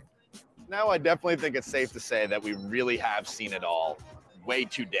Colombian thing. Now I definitely think it's safe to say that we really have seen it all. Way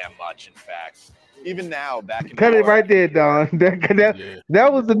too damn much, in fact. Even now, back in Cut it right there, Don.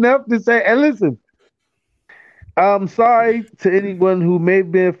 That was enough to say. And listen, I'm sorry to anyone who may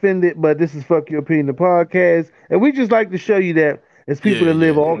be offended, but this is Fuck Your Opinion, the podcast, and we just like to show you that there's people that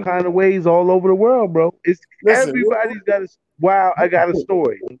live all kind of ways all over the world, bro. Everybody's got a I got a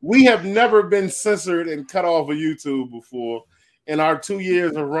story. We have never been censored and cut off of YouTube before in our 2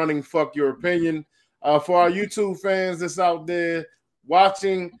 years of running Fuck Your Opinion. For our YouTube fans that's out there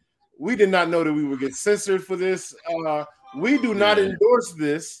watching, we did not know that we would get censored for this. We do not endorse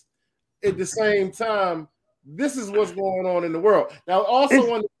this. At the same time, this is what's going on in the world. Now,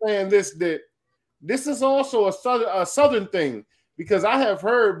 also understand that this is also a southern thing, because I have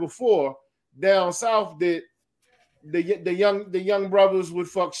heard before down south that the young brothers would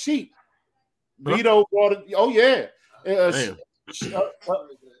fuck sheep. Vito brought it. Oh yeah,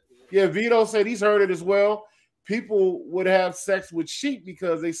 yeah. Vito said he's heard it as well. People would have sex with sheep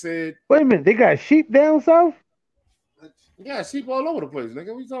because they said, wait a minute, they got sheep down south? Yeah, sheep all over the place,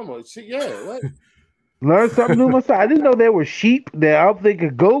 nigga. What you talking about? Sheep, yeah, what? Learn something new myself. I didn't know there were sheep there. I'm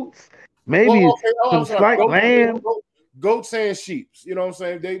thinking goats, maybe some slight lamb. Goats and sheep. You know what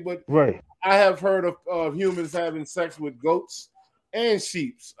I'm saying? Right. I have heard of humans having sex with goats and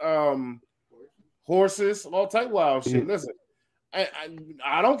sheep, horses, all type of wild shit. Listen,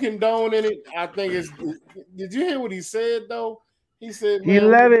 I don't condone it. I think it's. Did you hear what he said though? He said, "He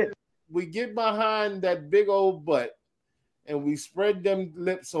love it. We get behind that big old butt, and we spread them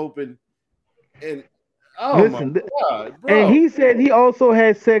lips open, and listen, my God, bro." And he said he also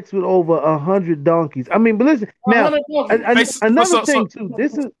had sex with over 100 donkeys. I mean, but listen, now another thing too.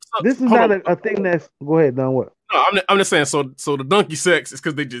 This is not a thing that's. Go ahead, Don. What? No, I'm just saying. So the donkey sex is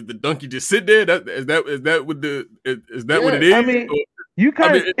because the donkey just sit there. Is that what it is? I mean,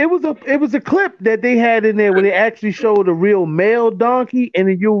 it was a clip that they had in there where they actually showed a real male donkey, and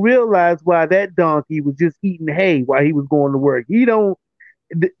then you'll realize why that donkey was just eating hay while he was going to work.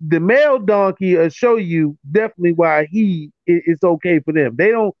 The male donkey will show you definitely why it's okay for them.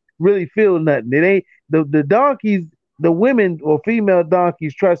 They don't really feel nothing. It ain't the donkeys, the women or female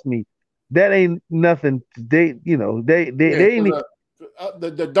donkeys. Trust me, that ain't nothing. They ain't.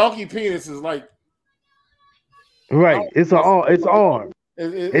 The donkey penis is like right. It's arm.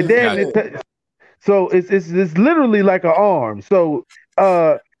 So it's literally like an arm. So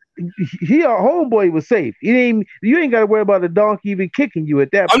our homeboy was safe. You ain't got to worry about the donkey even kicking you at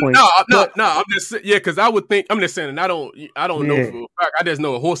that point. No. I'm just because I would think I'm just saying, and I don't know for a fact. I just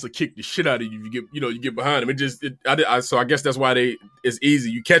know a horse will kick the shit out of you. You get behind him. So I guess that's why it's easy.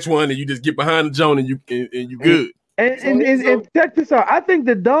 You catch one and you just get behind the Joan and you good. And check this out. I think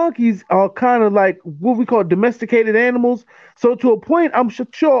the donkeys are kind of like what we call domesticated animals. So to a point, I'm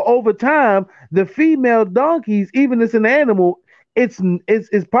sure over time, the female donkeys, even as an animal, it's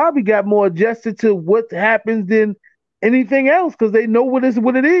probably got more adjusted to what happens than anything else because they know what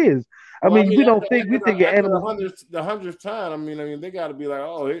it is. I mean, we think an animal. The 100th time. I mean, they got to be like,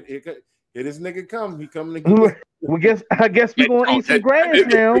 oh, Here this nigga come. He coming to get this. I guess we're gonna eat some grass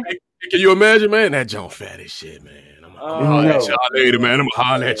now. Can you imagine, man? That John fat as shit, man. I'm gonna holler at y'all later, man. I'm gonna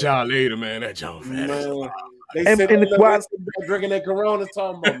holler at y'all later, man. That John fat as shit. They sit there drinking that Corona,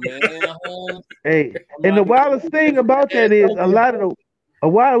 talking about, man. Hey, and the wildest thing about that is a lot of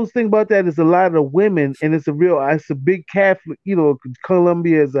the women, and it's a big Catholic,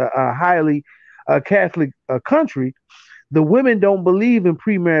 Colombia is a highly Catholic country. The women don't believe in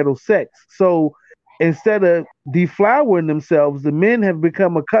premarital sex. So instead of deflowering themselves, the men have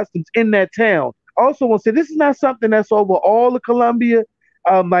become accustomed in that town. Also want to say this is not something that's over all of Colombia.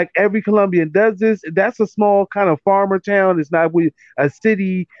 Like every Colombian does this. That's a small kind of farmer town. It's not a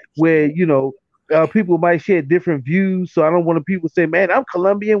city where, people might share different views. So I don't want people to say, man, I'm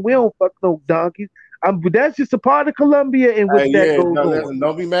Colombian. We don't fuck no donkeys. But that's just a part of Colombia in which that goes on.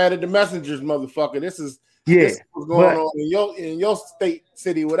 Don't be mad at the messengers, motherfucker. This is what's going on in your state,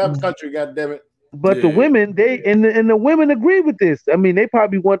 city, whatever country, goddammit. But the women, the women agree with this. I mean, they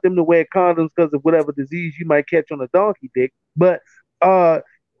probably want them to wear condoms because of whatever disease you might catch on a donkey dick. But the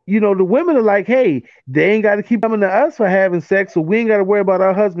women are like, hey, they ain't got to keep coming to us for having sex, so we ain't got to worry about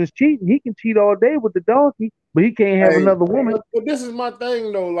our husbands cheating. He can cheat all day with the donkey, but he can't have another woman. But this is my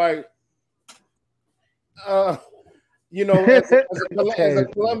thing, though. Like, as a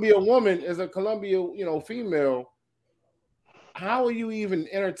Colombian woman, as a Colombian, female, how are you even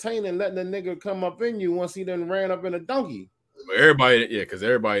entertaining letting a nigga come up in you once he done ran up in a donkey? Everybody, because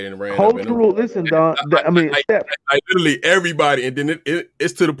everybody didn't ran cultural. Up in listen, Don. Literally everybody, and then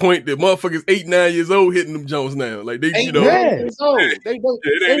it's to the point that motherfuckers 8, 9 years old hitting them Jones now. Like they, 8, 9 years old. They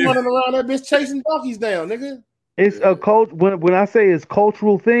running around that bitch chasing donkeys down, nigga. It's a cult. When I say it's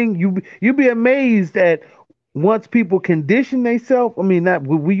cultural thing, you be amazed at once people condition themselves. I mean,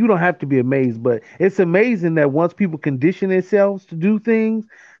 you don't have to be amazed, but it's amazing that once people condition themselves to do things,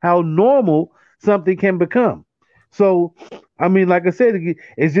 how normal something can become. So, I mean, like I said,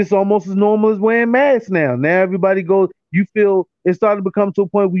 it's just almost as normal as wearing masks now. Now everybody goes, you feel it's starting to become to a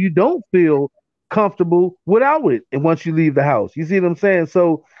point where you don't feel comfortable without it. And once you leave the house, you see what I'm saying?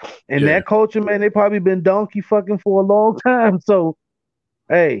 So, in that culture, man, they probably been donkey fucking for a long time. So,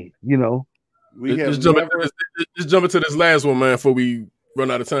 hey, just jump into this last one, man, before we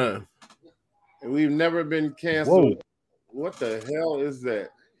run out of time. We've never been canceled. Whoa. What the hell is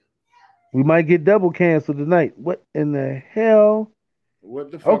that? We might get double canceled tonight. What in the hell?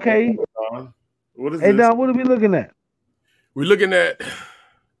 What the fuck? Okay. What is this? Don, what are we looking at? We're looking at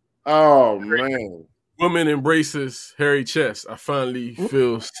man. Woman embraces hairy chest. I finally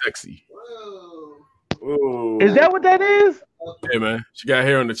feel sexy. Whoa. Is that what that is? Hey man, she got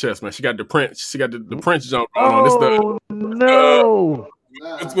hair on the chest, man. She got the print. She got the Prince jump on. Oh no!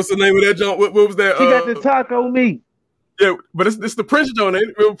 What's the name of that jump? What was that? She got the taco meat. Yeah, but it's the Prince jump.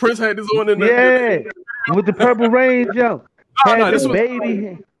 Ain't it? Prince had this on in there. Yeah, with the Purple Rain jump. This was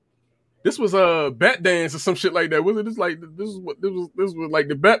baby. This was Bat Dance or some shit like that. Was it? This was like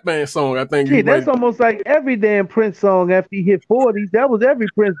the Batman song. I think. Yeah, that's almost like every damn Prince song after he hit 40. That was every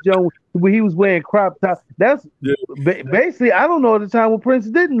Prince Jones where he was wearing crop top. That's basically. I don't know at the time when Prince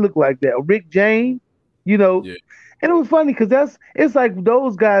didn't look like that. Or Rick James, And it was funny because it's like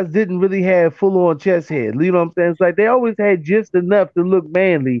those guys didn't really have full on chest hair. You know what I'm saying? It's like they always had just enough to look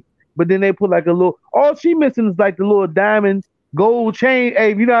manly, but then they put like a little. All she missing is like the little diamond. Gold chain,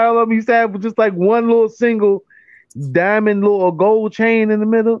 hey, you know how I love me sad with just like one little single diamond little gold chain in the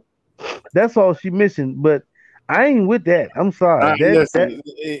middle. That's all she missing. But I ain't with that. I'm sorry.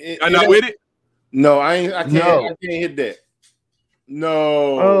 I'm not with it. No, I ain't. I can't hit that.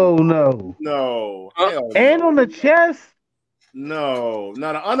 No. Oh no. No. And on the chest. No.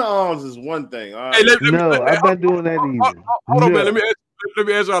 Now the underarms is one thing. All right? Hey, I'm not doing that either. Hold on, man. Let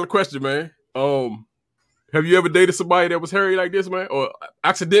me ask y'all a question, man. Have you ever dated somebody that was hairy like this, man, or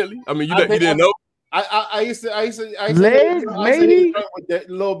accidentally? I mean, you didn't know. I used to legs, maybe with that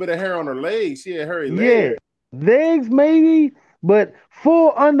little bit of hair on her legs. She had hairy legs. Yeah, legs maybe, but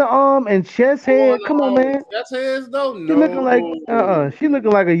full underarm and chest hair. Come on, man. Chest hairs though. No. She looking like She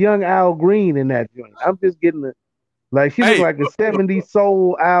looking like a young Al Green in that joint. I'm just getting it. Like she looking like a 70s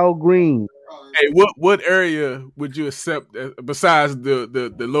soul Al Green. Hey, what area would you accept besides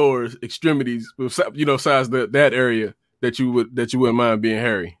the lower extremities? Besides that area that you wouldn't mind being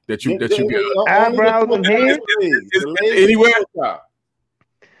hairy. That you eyebrows and head. Anywhere.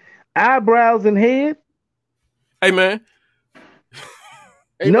 Eyebrows and head. Hey man.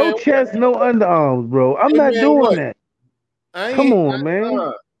 No chest, no underarms, bro. I'm not doing that. Come on,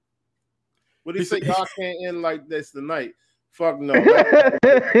 man. What do you say? Y'all can't end like this tonight. Fuck no. Hey,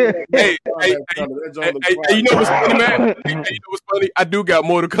 you know what's funny, man? Hey, you know what's funny? I do got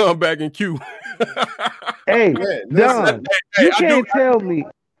Mortal Kombat in queue. Hey, Don, you can't tell me,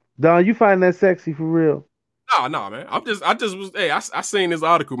 Don, you find that sexy for real? No, man. I seen this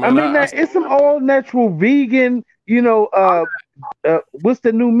article, man. I mean, it's some all natural vegan, what's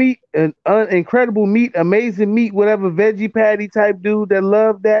the new meat? Incredible meat, amazing meat, whatever veggie patty type dude that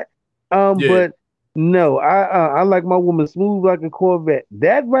love that. But no, I like my woman smooth like a Corvette.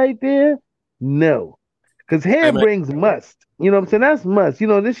 That right there, no, because hair brings must. You know what I'm saying? That's must.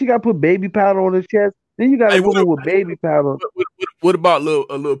 Then she got to put baby powder on her chest. Then you got a woman with baby powder. What about a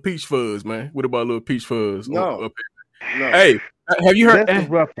little peach fuzz, man? What about a little peach fuzz? No. Hey, have you heard? That's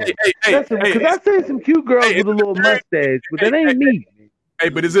rough. Hey, because I seen some cute girls with a little mustache, but that ain't me. Hey,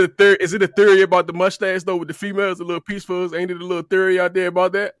 but is it a theory about the mustache though with the females, a little peach fuzz? Ain't it a little theory out there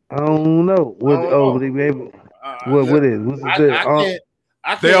about that? I don't know. What is? What's the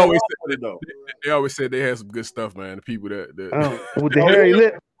They always said they had some good stuff, man. The people that with the hairy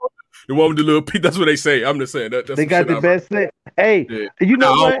lip. The one with the little peach. That's what they say. I'm just saying that. They got the best lip. Hey, you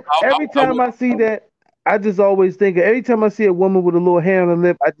know what? Every time I see that, I just always think. Every time I see a woman with a little hair on her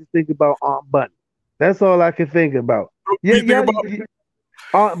lip, I just think about Aunt Bunny. That's all I can think about.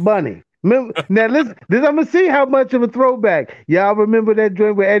 Aunt Bunny. Remember, now listen, I'm gonna see how much of a throwback. Y'all remember that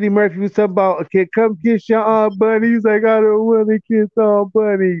joint where Eddie Murphy was talking about, "Okay, come kiss your Aunt Bunny." He's like, "I don't want to kiss Aunt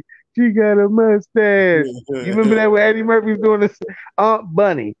Bunny. She got a mustache." You remember that where Eddie Murphy was doing this Aunt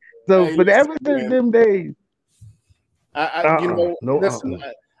Bunny? So, but ever since them days, listen,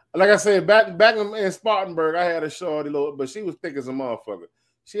 like I said, back in Spartanburg, I had a shorty, but she was thick as a motherfucker.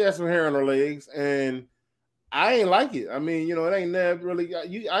 She had some hair on her legs, and I ain't like it. I mean, it ain't never really.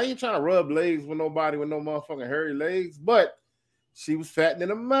 I ain't trying to rub legs with nobody with no motherfucking hairy legs, but she was fat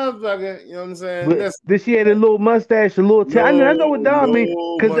than a motherfucker. You know what I'm saying? Did she had a little mustache, a little? I know what Don mean,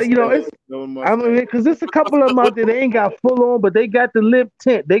 because because it's a couple of them out there. They ain't got full on, but they got the lip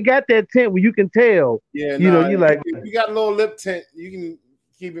tint. They got that tint where you can tell. Yeah, you like. If you got a little lip tint, you can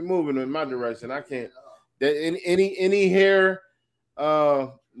keep it moving in my direction. I can't. Any hair.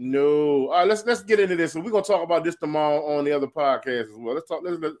 No. All right, let's get into this. So we're gonna talk about this tomorrow on the other podcast as well. Let's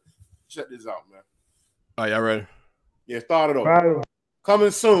check this out, man. All right, y'all ready? Yeah, start it off. Right.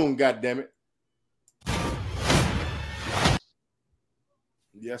 Coming soon, goddammit.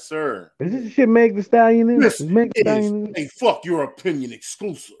 Yes, sir. Is this shit Meg Thee Stallion in? Listen, hey, fuck your opinion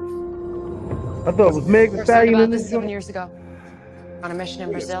exclusive. I thought it was Meg Thee Stallion in this. 7 years ago, on a mission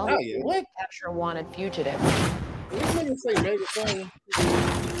in Brazil, capture a wanted fugitive.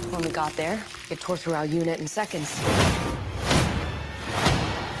 When we got there, it tore through our unit in seconds.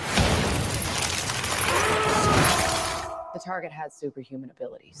 The target had superhuman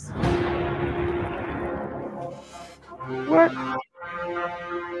abilities. What?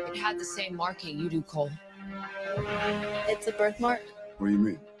 It had the same marking you do, Cole. It's a birthmark. What do you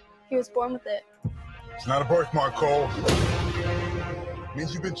mean? He was born with it. It's not a birthmark, Cole. It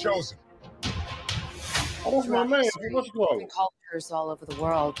means you've been chosen. Oh, that's my man. What's it called? Cultures all over the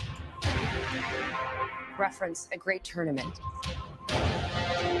world reference a great tournament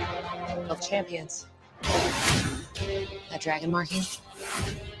of champions. That dragon marking,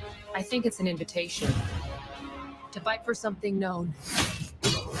 I think it's an invitation to fight for something known.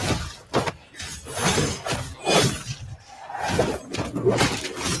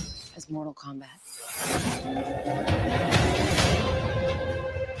 As Mortal Kombat.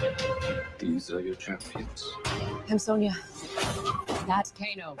 These are your champions. I'm Sonya. That's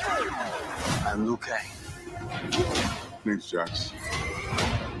Kano. I'm Liu Kang. Name's Jax.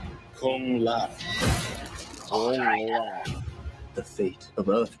 Kung Lao. Kung Lao. The fate of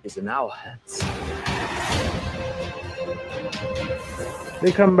Earth is in our hands.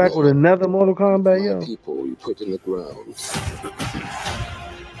 They come back with another Mortal Kombat, yo. People you put in the ground.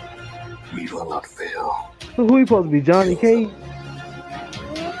 We will not fail. So who he supposed to be, Johnny Cage?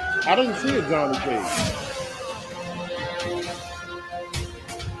 I didn't see a Johnny Cage.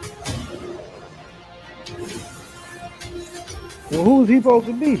 Well, who's he supposed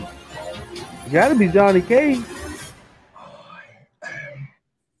to be? Gotta be Johnny Cage. I am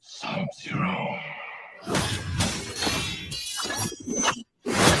Sub-Zero.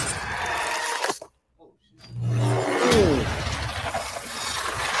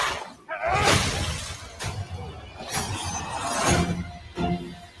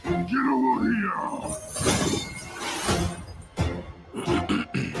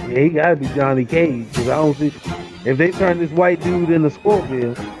 Yeah, he gotta be Johnny Cage, because I don't see if they turn this white dude into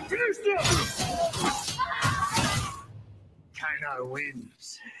Scorpion. Kano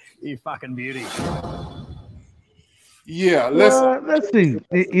wins. You fucking beauty. Yeah, let's see.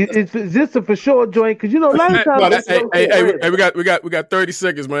 Is this a for sure joint? Because a lot of times. We got 30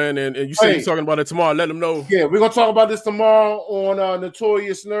 seconds, man, and you said you're talking about it tomorrow. Let them know. Yeah, we're gonna talk about this tomorrow on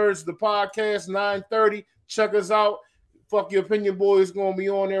Notorious Nerds, the podcast, 9:30. Check us out. Fuck Your Opinion Boy is gonna be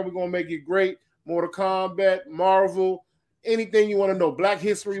on there. We're gonna make it great. Mortal Kombat, Marvel, anything you want to know. Black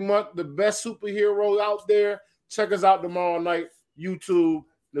History Month, the best superhero out there. Check us out tomorrow night. YouTube,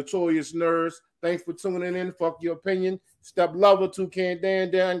 Notorious Nerds. Thanks for tuning in. Fuck Your Opinion. Step Lover, Toucan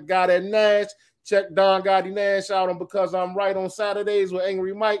Dan, Gotti Nash. Check Don Gotti Nash out on Because I'm Right on Saturdays with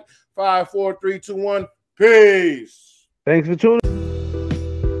Angry Mike. 5, 4, 3, 2, 1. Peace. Thanks for tuning in.